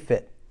want to stay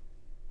fit.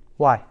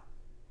 Why?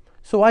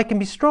 So I can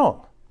be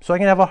strong, so I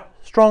can have a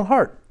strong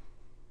heart.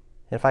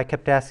 And if I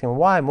kept asking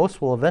why,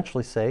 most will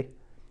eventually say,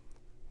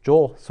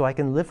 Joel, so I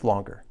can live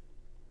longer.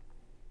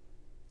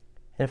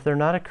 And if they're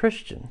not a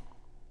Christian,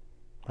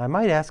 I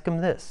might ask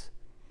them this.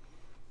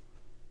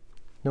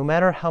 No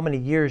matter how many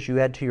years you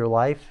add to your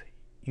life,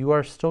 you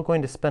are still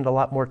going to spend a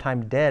lot more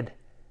time dead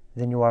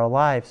than you are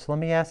alive. So let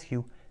me ask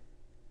you,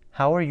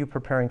 how are you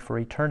preparing for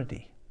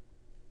eternity?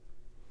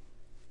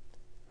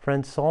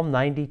 Friends, Psalm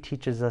 90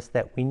 teaches us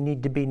that we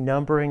need to be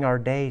numbering our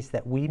days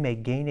that we may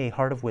gain a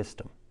heart of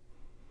wisdom.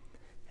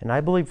 And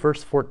I believe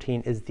verse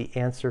 14 is the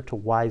answer to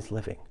wise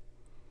living.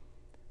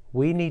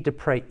 We need to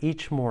pray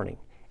each morning,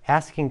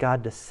 asking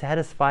God to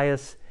satisfy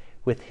us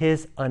with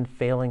His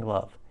unfailing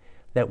love,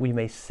 that we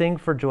may sing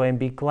for joy and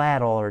be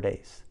glad all our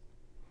days.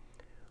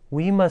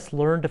 We must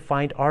learn to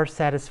find our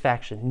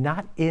satisfaction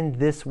not in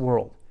this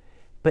world,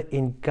 but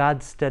in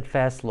God's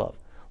steadfast love.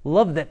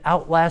 Love that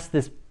outlasts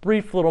this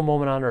brief little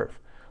moment on earth.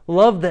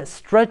 Love that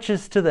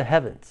stretches to the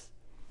heavens.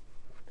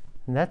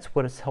 And that's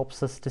what it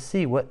helps us to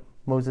see what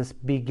Moses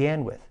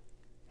began with.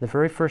 The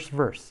very first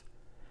verse.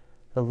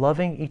 The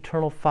loving,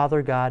 eternal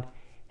Father God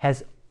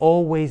has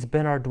always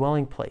been our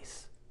dwelling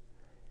place,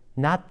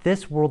 not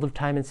this world of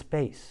time and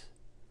space.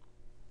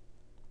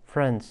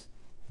 Friends,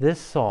 this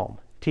psalm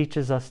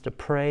teaches us to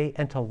pray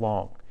and to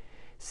long,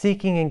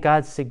 seeking in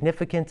God's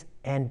significance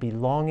and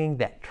belonging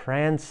that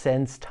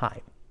transcends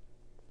time.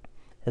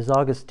 As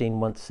Augustine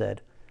once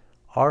said,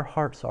 our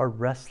hearts are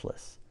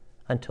restless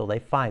until they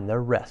find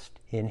their rest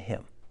in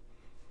Him.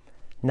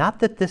 Not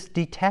that this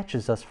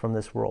detaches us from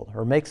this world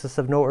or makes us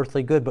of no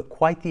earthly good, but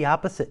quite the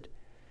opposite.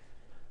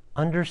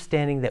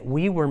 Understanding that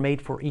we were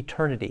made for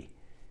eternity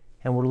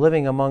and we're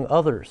living among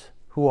others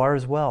who are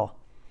as well.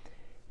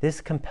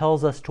 This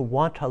compels us to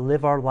want to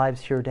live our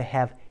lives here to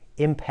have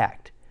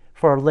impact,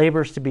 for our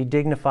labors to be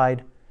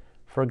dignified,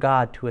 for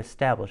God to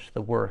establish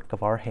the work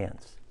of our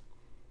hands.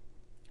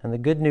 And the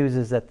good news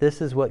is that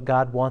this is what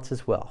God wants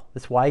as well.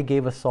 That's why He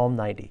gave us Psalm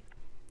 90.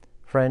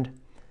 Friend,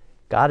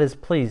 God is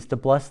pleased to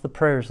bless the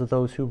prayers of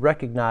those who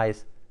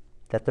recognize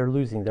that they're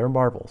losing their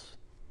marbles.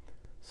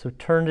 So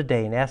turn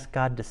today and ask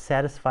God to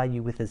satisfy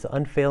you with His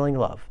unfailing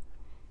love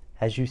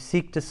as you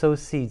seek to sow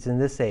seeds in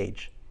this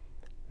age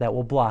that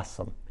will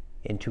blossom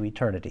into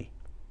eternity.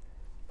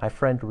 My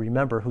friend,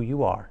 remember who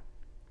you are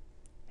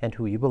and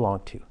who you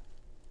belong to.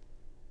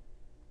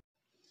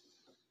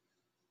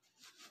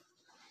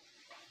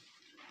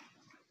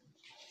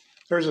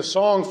 There's a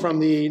song from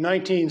the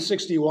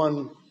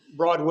 1961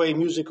 Broadway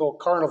musical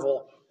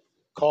Carnival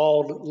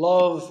called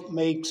 "Love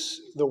Makes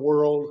the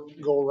World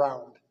Go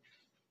Round."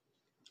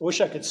 I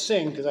wish I could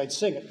sing, because I'd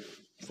sing it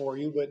for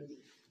you, but,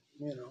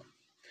 you know.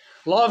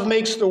 Love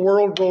makes the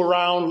world go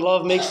round,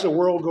 love makes the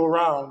world go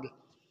round.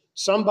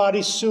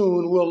 Somebody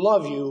soon will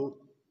love you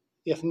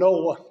if no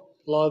one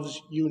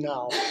loves you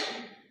now.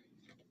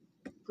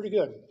 Pretty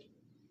good.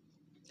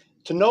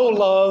 To know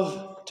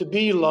love, to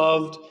be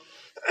loved,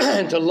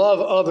 and to love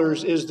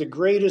others is the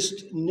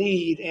greatest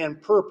need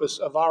and purpose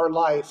of our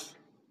life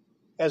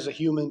as a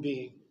human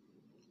being.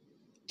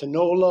 To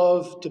know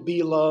love, to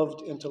be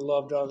loved, and to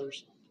love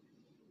others.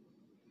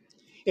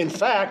 In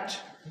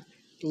fact,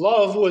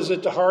 love was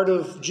at the heart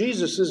of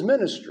Jesus'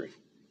 ministry.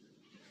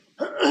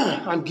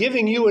 I'm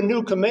giving you a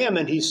new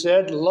commandment, He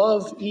said,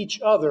 love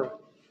each other.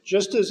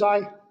 Just as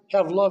I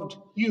have loved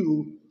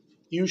you,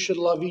 you should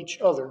love each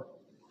other.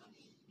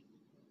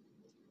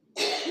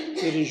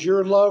 It is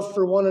your love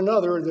for one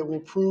another that will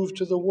prove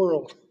to the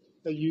world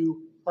that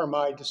you are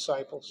my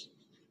disciples.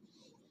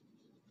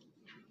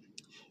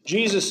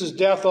 Jesus'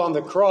 death on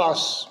the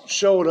cross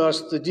showed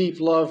us the deep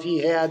love He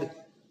had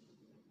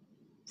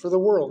for the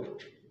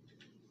world.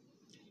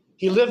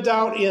 He lived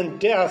out in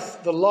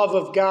death the love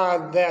of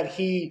God that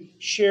He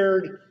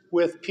shared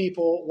with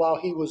people while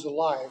He was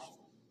alive.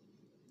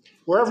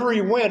 Wherever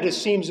He went, it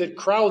seems that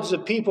crowds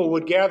of people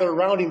would gather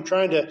around Him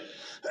trying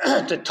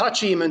to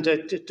touch Him and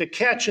to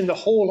catch and to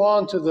hold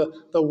on to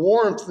the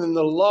warmth and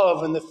the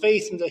love and the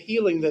faith and the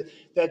healing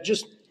that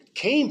just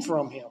came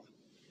from Him.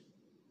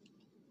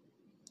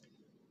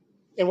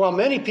 And while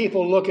many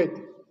people look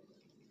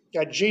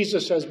at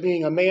Jesus as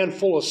being a man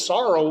full of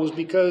sorrows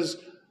because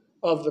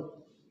of the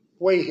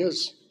way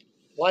His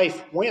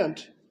life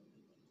went,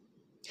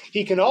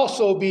 He can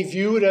also be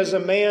viewed as a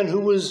man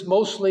who was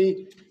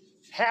mostly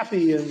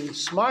happy and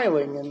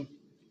smiling and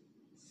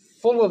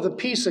full of the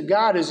peace of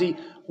God as He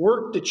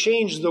worked to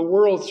change the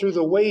world through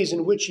the ways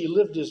in which He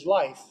lived His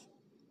life.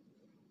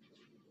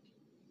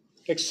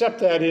 Except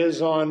that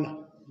is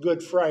on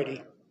Good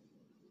Friday,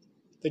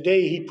 the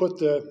day He put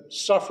the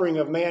suffering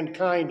of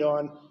mankind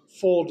on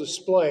full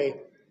display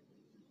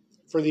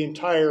for the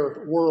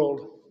entire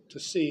world to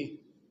see.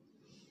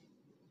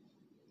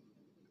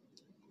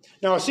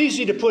 Now, it's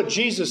easy to put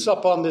Jesus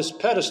up on this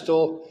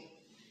pedestal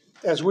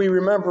as we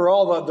remember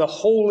all the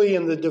holy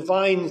and the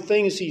divine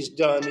things He's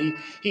done.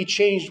 He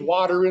changed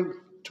water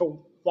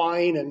into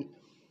wine and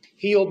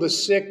healed the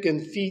sick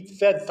and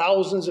fed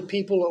thousands of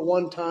people at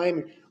one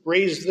time,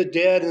 raised the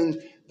dead,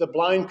 and the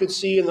blind could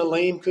see and the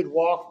lame could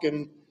walk.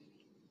 And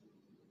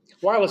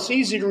while it's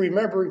easy to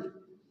remember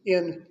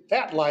in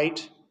that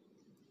light,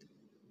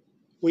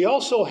 we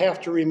also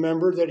have to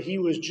remember that He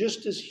was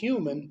just as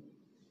human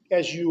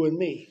as you and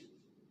me.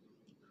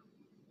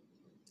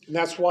 And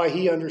that's why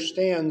He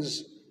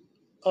understands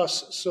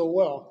us so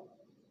well,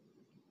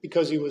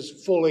 because He was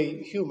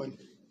fully human.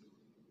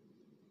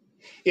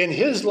 In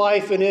His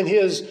life and in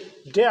His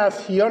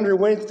death, He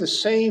underwent the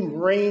same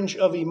range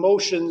of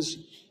emotions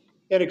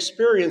and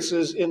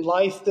experiences in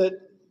life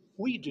that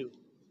we do.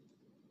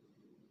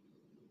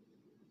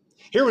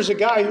 Here was a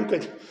guy who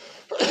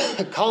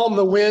could calm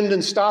the wind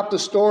and stop the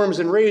storms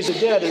and raise the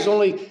dead as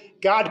only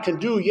God can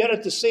do, yet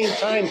at the same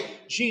time,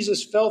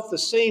 Jesus felt the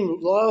same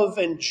love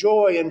and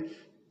joy and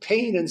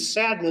pain and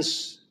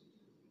sadness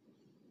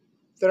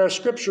that our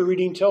scripture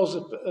reading tells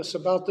us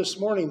about this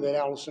morning that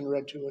Allison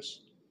read to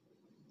us.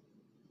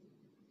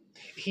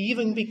 He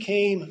even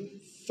became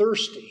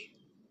thirsty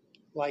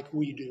like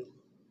we do.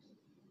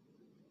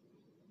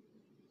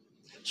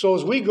 So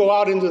as we go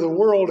out into the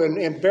world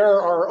and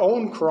bear our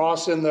own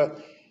cross in the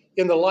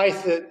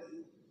life that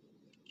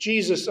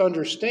Jesus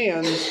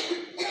understands,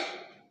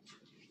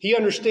 He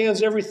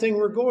understands everything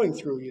we're going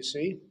through, you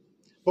see,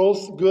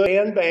 both good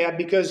and bad,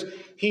 because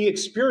He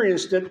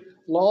experienced it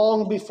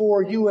long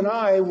before you and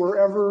I were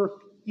ever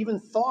even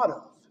thought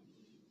of.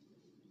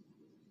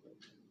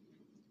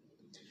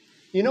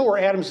 You know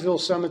where Adamsville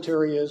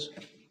Cemetery is?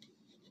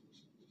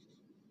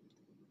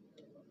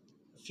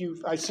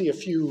 I see a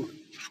few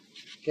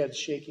heads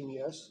shaking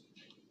yes.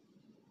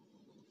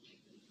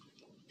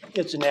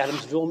 It's in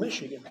Adamsville,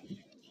 Michigan,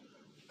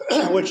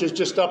 which is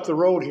just up the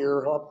road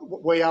here,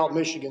 way out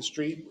Michigan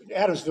Street.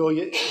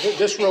 Adamsville,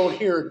 this road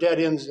here dead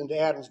ends into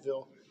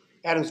Adamsville.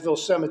 Adamsville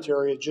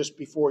Cemetery is just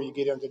before you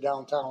get into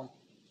downtown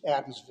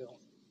Adamsville.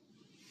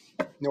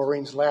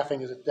 Noreen's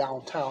laughing as it's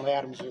downtown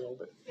Adamsville,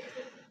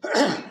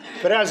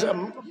 but as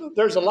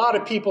there's a lot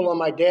of people on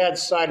my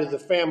dad's side of the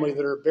family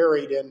that are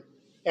buried in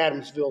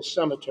Adamsville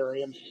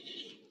Cemetery, and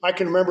I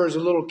can remember as a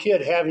little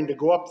kid having to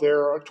go up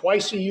there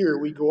twice a year.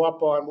 We go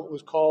up on what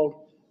was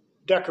called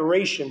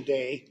Decoration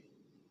Day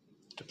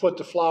to put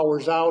the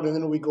flowers out, and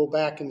then we go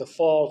back in the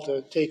fall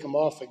to take them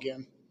off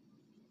again.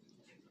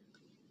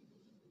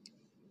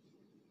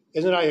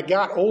 And then I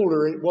got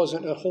older, it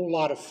wasn't a whole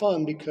lot of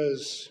fun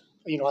because,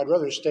 I'd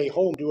rather stay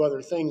home, do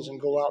other things,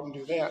 and go out and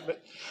do that.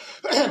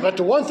 But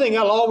the one thing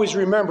I'll always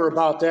remember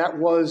about that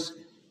was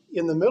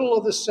in the middle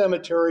of the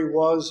cemetery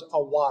was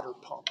a water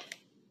pump.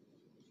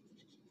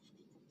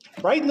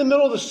 Right in the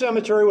middle of the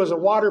cemetery was a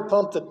water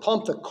pump that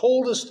pumped the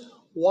coldest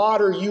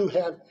water you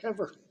have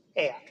ever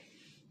had.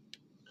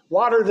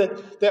 Water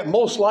that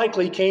most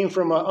likely came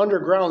from an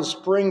underground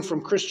spring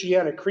from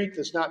Christiana Creek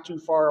that's not too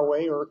far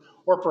away, or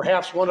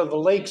perhaps one of the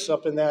lakes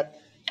up in that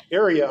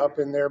area up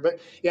in there. But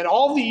in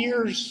all the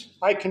years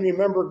I can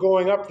remember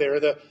going up there,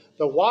 the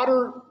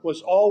water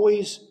was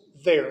always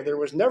there. There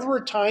was never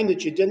a time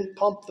that you didn't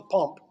pump the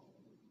pump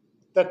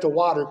that the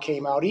water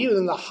came out, even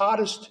in the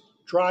hottest,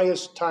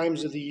 driest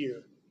times of the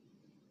year.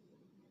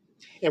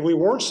 And we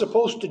weren't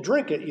supposed to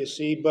drink it, you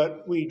see,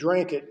 but we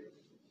drank it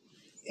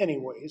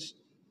anyways.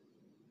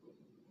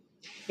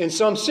 And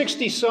some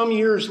 60-some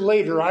years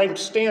later, I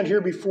stand here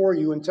before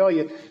you and tell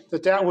you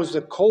that that was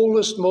the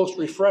coldest, most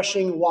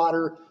refreshing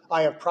water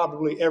I have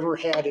probably ever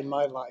had in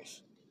my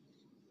life.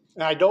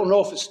 And I don't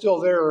know if it's still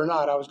there or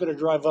not. I was going to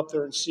drive up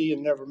there and see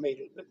and never made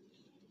it, but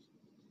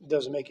it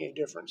doesn't make any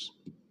difference.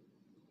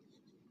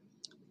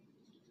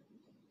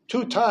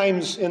 2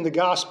 times in the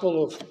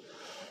Gospel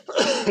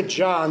of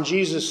John,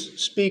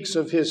 Jesus speaks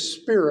of his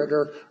Spirit,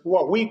 or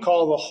what we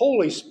call the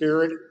Holy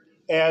Spirit,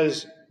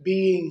 as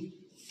being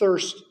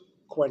thirst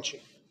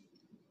quenching.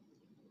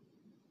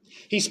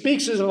 He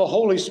speaks of the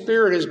Holy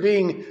Spirit as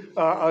being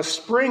a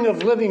spring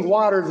of living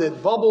water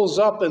that bubbles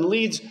up and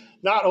leads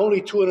not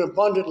only to an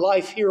abundant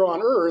life here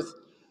on earth,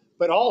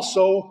 but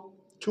also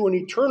to an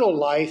eternal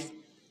life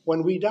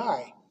when we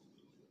die.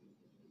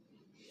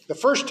 The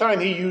first time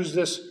he used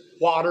this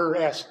water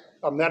as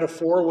a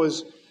metaphor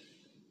was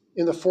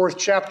in the 4th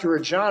chapter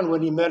of John,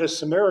 when he met a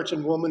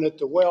Samaritan woman at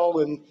the well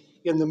in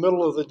the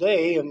middle of the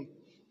day. And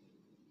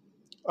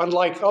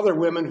unlike other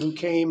women who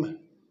came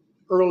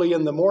early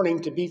in the morning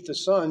to beat the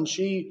sun,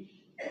 she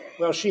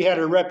had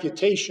a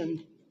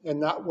reputation and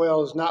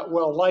is not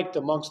well liked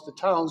amongst the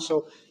town.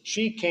 So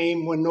she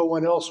came when no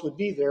one else would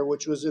be there,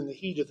 which was in the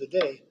heat of the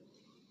day.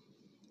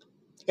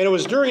 And it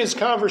was during his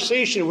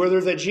conversation with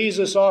her that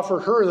Jesus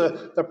offered her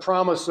the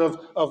promise of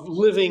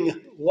living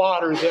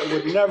water that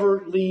would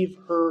never leave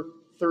her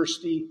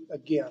thirsty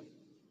again.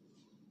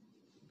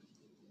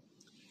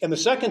 And the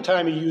second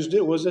time he used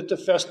it was at the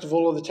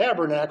Festival of the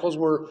Tabernacles,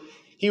 where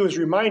he was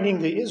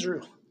reminding the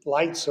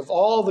Israelites of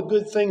all the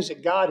good things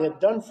that God had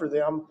done for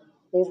them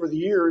over the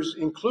years,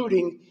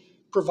 including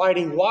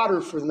providing water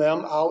for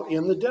them out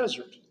in the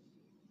desert.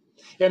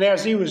 And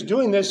as he was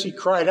doing this, he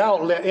cried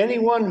out, "Let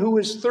anyone who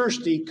is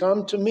thirsty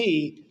come to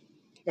me,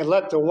 and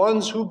let the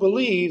ones who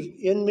believe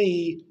in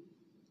me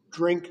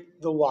drink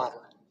the water."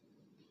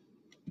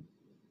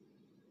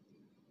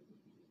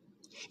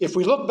 If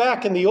we look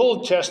back in the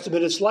Old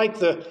Testament, it's like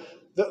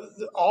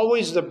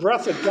always the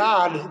breath of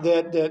God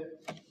that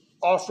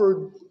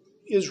offered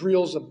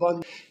Israel's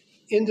abundance.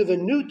 Into the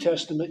New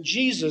Testament,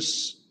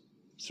 Jesus,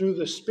 through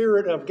the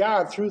Spirit of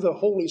God, through the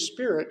Holy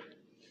Spirit,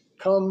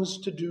 comes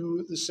to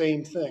do the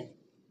same thing.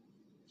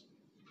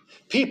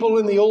 People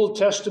in the Old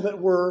Testament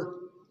were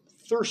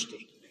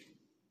thirsty.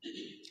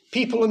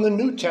 People in the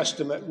New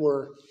Testament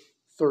were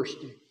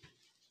thirsty.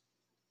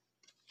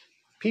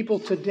 People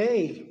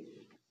today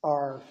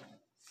are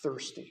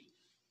thirsty.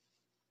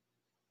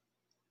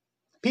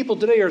 People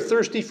today are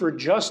thirsty for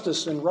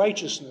justice and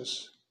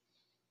righteousness.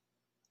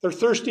 They're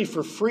thirsty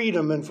for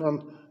freedom and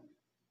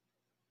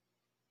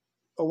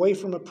away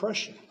from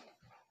oppression.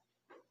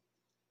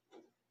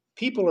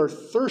 People are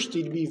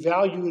thirsty to be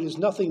valued as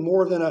nothing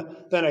more than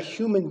a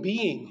human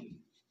being.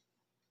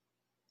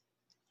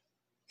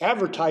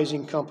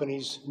 Advertising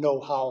companies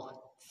know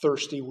how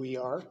thirsty we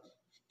are.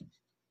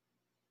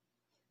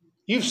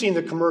 You've seen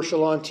the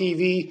commercial on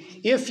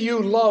TV. If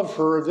you love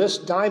her, this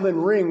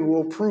diamond ring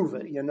will prove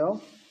it, you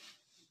know?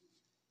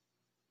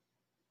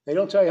 They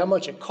don't tell you how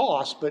much it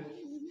costs, but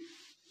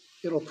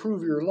it'll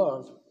prove your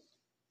love.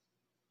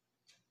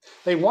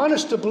 They want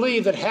us to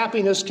believe that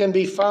happiness can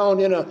be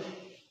found in a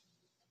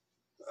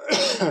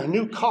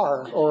new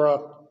car or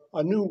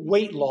a new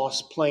weight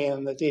loss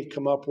plan that they've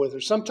come up with,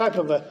 or some type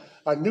of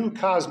a new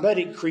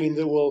cosmetic cream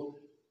that will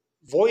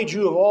void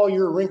you of all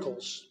your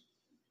wrinkles.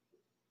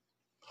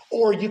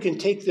 Or you can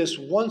take this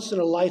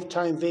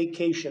once-in-a-lifetime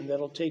vacation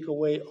that'll take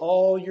away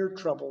all your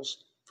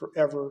troubles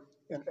forever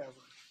and ever.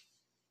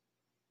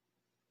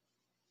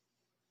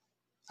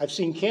 I've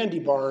seen candy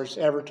bars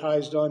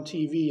advertised on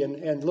TV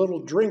and little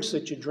drinks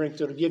that you drink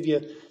that'll give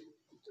you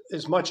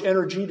as much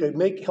energy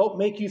to help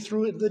make you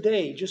through the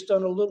day, just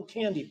on a little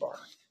candy bar.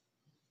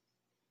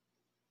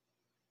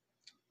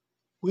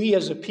 We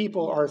as a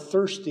people are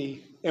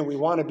thirsty, and we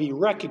want to be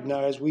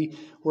recognized.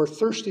 We're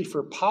thirsty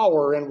for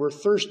power, and we're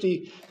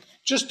thirsty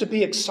just to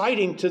be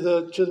exciting to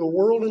the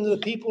world and to the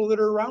people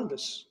that are around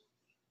us.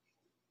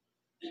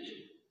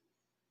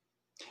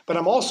 But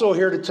I'm also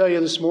here to tell you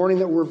this morning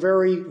that we're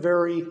very,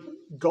 very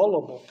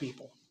gullible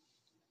people.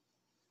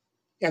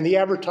 And the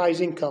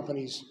advertising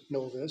companies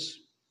know this.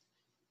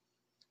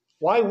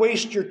 Why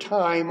waste your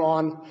time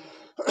on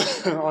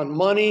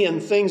money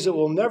and things that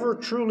will never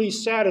truly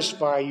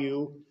satisfy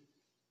you,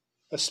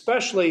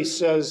 especially,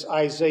 says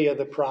Isaiah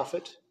the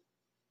prophet,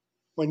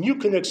 when you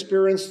can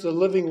experience the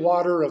living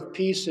water of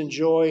peace and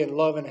joy and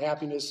love and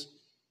happiness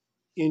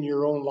in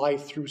your own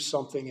life through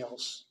something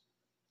else?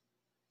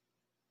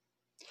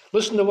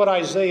 Listen to what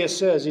Isaiah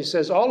says. He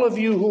says, all of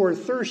you who are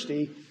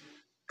thirsty,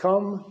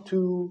 come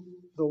to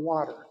the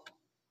water.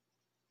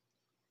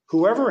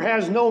 Whoever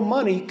has no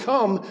money,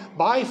 come,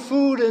 buy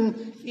food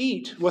and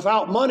eat.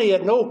 Without money,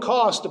 at no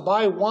cost, to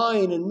buy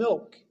wine and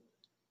milk.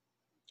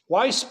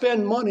 Why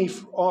spend money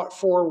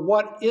for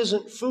what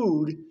isn't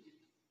food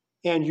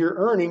and your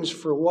earnings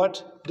for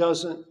what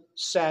doesn't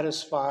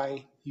satisfy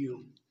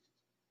you?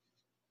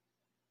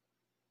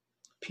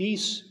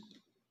 Peace,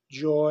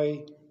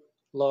 joy,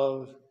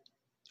 love,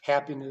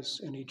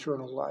 happiness, and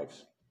eternal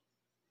life.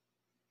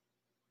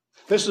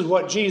 This is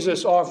what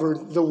Jesus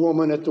offered the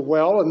woman at the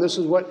well, and this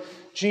is what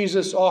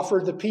Jesus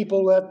offered the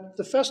people at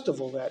the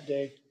festival that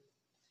day.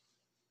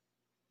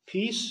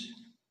 Peace,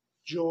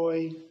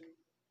 joy,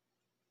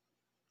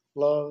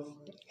 love,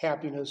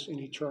 happiness, and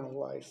eternal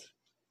life.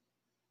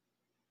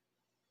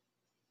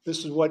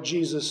 This is what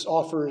Jesus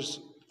offers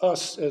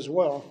us as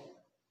well.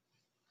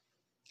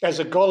 As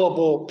a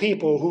gullible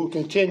people who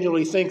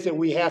continually think that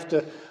we have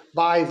to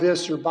buy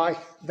this or buy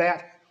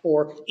that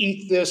or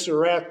eat this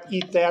or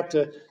eat that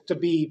to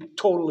be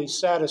totally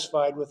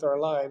satisfied with our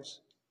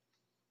lives.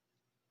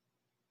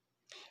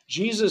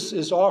 Jesus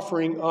is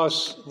offering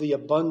us the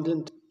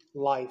abundant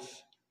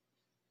life.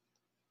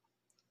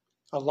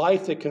 A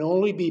life that can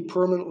only be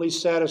permanently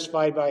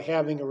satisfied by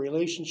having a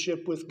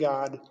relationship with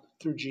God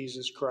through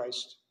Jesus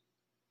Christ.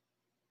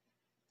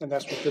 And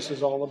that's what this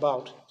is all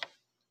about.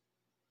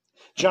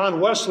 John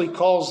Wesley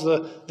calls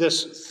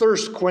this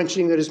thirst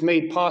quenching that is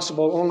made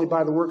possible only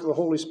by the work of the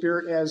Holy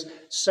Spirit as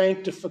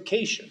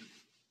sanctification.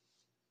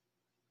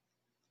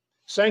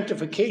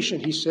 Sanctification,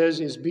 he says,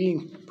 is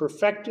being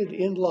perfected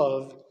in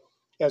love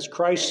as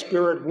Christ's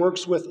Spirit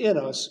works within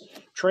us,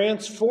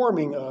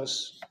 transforming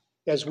us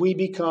as we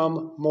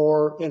become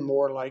more and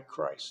more like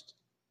Christ.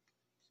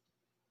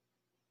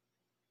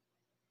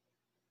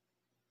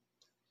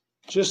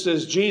 Just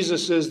as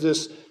Jesus is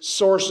this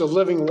source of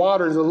living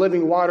water, the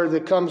living water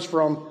that comes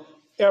from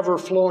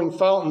ever-flowing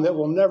fountain that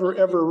will never,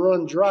 ever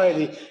run dry,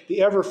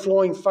 the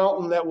ever-flowing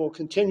fountain that will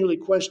continually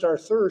quench our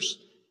thirst,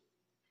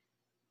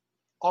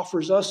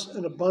 offers us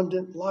an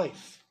abundant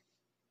life.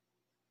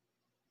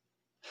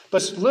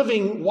 But this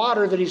living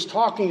water that he's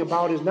talking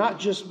about is not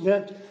just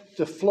meant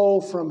to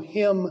flow from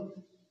him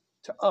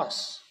to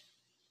us.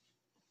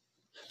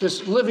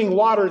 This living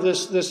water,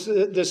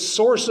 this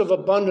source of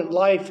abundant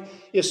life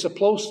is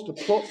supposed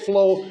to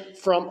flow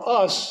from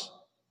us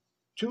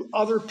to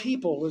other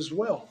people as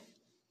well.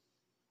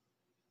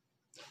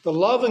 The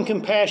love and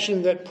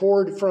compassion that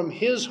poured from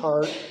his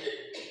heart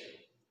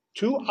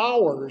to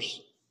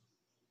ours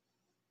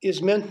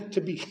is meant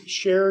to be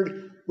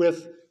shared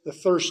with the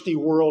thirsty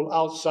world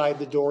outside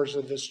the doors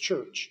of this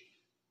church.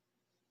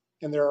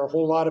 And there are a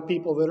whole lot of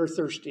people that are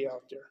thirsty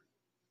out there.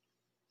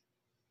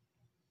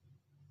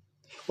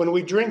 When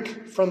we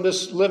drink from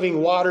this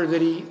living water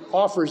that he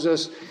offers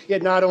us,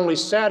 it not only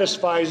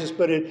satisfies us,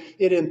 but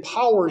it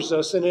empowers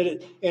us and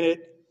it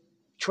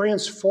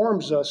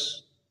transforms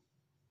us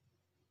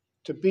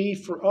to be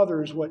for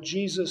others what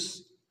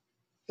Jesus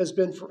has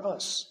been for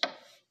us.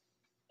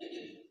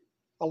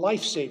 A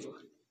lifesaver.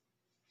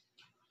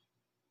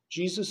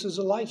 Jesus is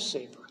a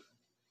lifesaver.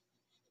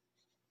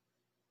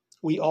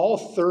 We all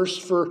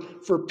thirst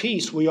for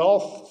peace. We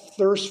all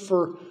thirst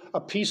for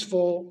a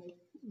peaceful,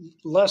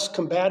 less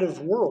combative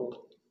world.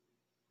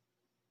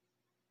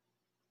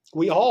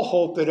 We all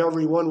hope that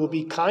everyone will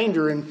be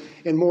kinder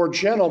and more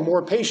gentle,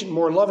 more patient,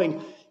 more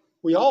loving.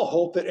 We all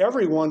hope that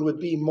everyone would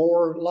be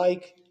more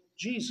like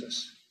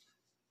Jesus.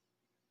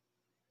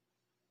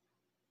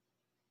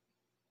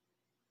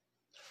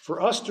 For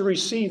us to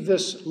receive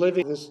this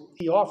living that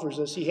he offers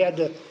us, he had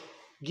to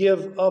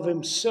give of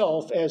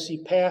himself as he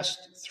passed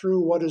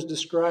through what is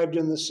described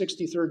in the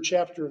 63rd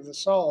chapter of the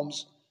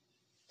Psalms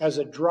as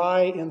a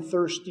dry and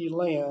thirsty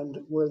land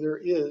where there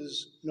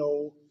is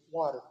no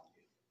water.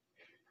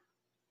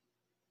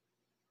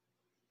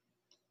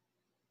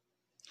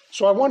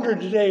 So I wonder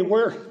today,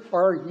 where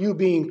are you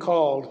being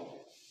called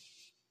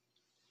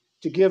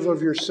to give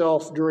of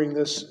yourself during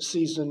this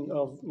season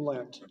of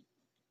Lent?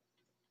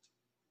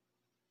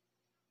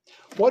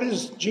 What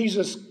is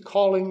Jesus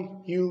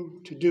calling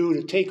you to do,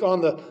 to take on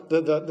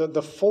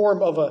the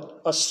form of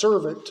a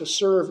servant to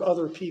serve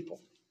other people?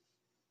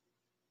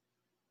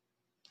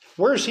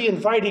 Where is he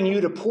inviting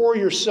you to pour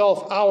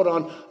yourself out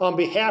on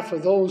behalf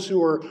of those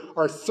who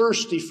are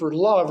thirsty for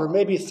love, or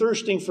maybe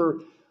thirsting for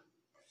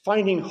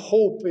finding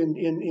hope in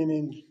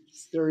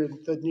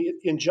the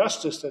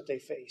injustice that they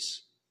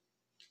face?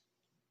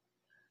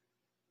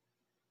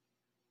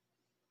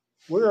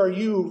 Where are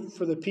you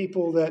for the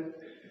people that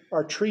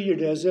are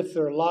treated as if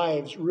their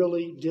lives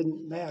really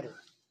didn't matter?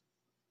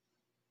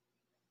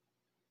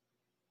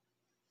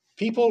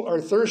 People are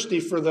thirsty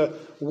for the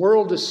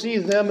world to see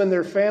them and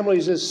their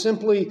families as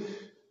simply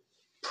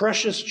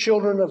precious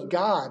children of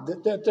God,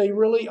 that they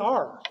really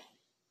are.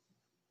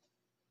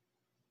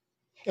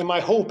 And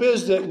my hope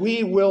is that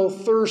we will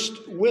thirst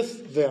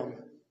with them,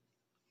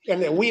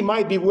 and that we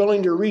might be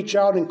willing to reach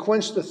out and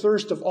quench the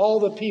thirst of all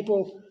the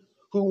people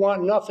who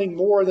want nothing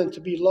more than to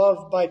be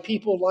loved by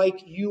people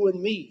like you and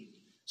me,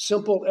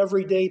 simple,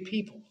 everyday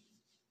people.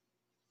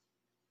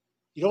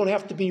 You don't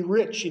have to be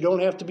rich. You don't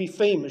have to be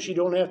famous. You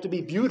don't have to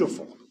be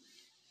beautiful.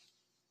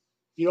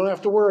 You don't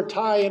have to wear a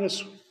tie and a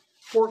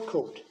sport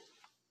coat.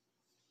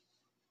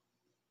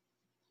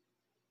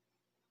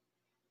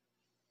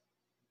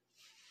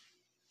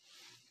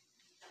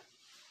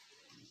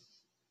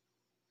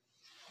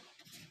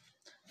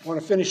 I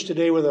want to finish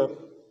today with a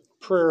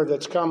prayer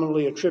that's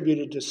commonly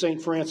attributed to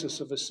St. Francis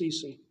of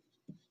Assisi.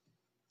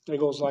 It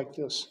goes like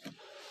this.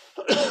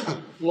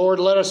 Lord,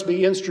 let us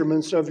be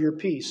instruments of your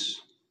peace.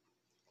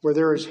 Where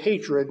there is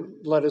hatred,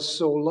 let us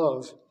sow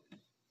love.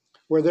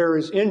 Where there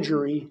is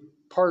injury,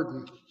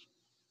 pardon.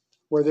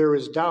 Where there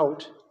is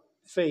doubt,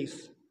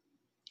 faith.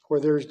 Where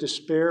there is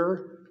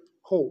despair,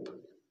 hope.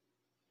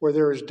 Where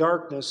there is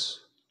darkness,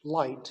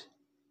 light.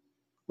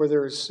 Where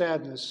there is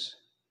sadness,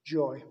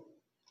 joy.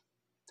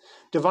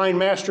 Divine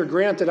Master,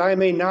 grant that I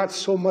may not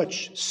so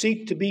much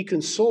seek to be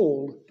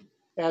consoled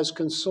as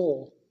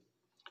console,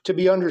 to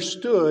be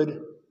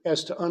understood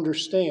as to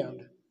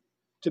understand,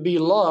 to be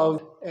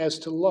loved as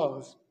to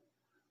love.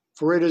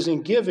 For it is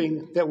in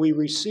giving that we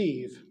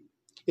receive,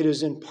 it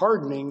is in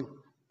pardoning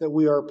that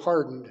we are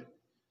pardoned,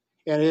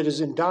 and it is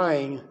in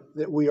dying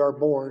that we are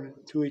born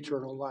to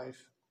eternal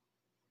life.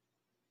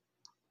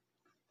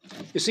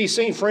 You see,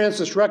 St.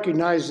 Francis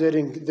recognized that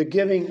in the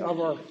giving of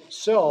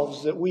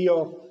ourselves,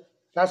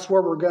 that's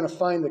where we're going to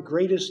find the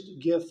greatest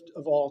gift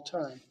of all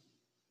time.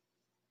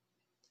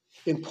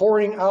 In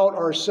pouring out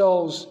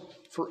ourselves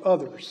for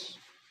others,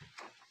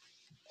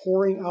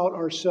 we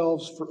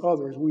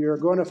are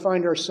going to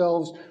find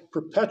ourselves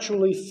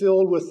perpetually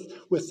filled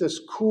with this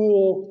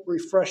cool,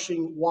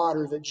 refreshing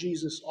water that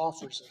Jesus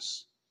offers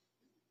us.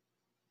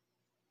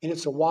 And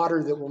it's a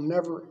water that will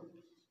never,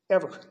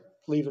 ever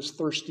leave us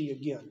thirsty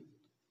again.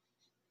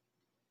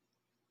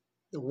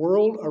 The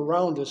world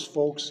around us,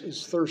 folks,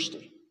 is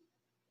thirsty.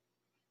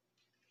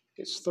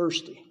 It's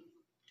thirsty.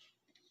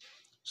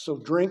 So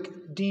drink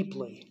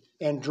deeply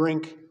and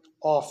drink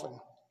often,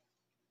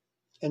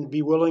 and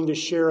be willing to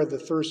share the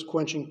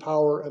thirst-quenching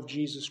power of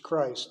Jesus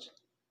Christ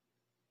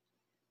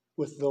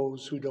with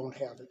those who don't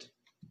have it.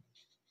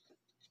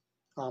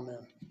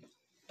 Amen.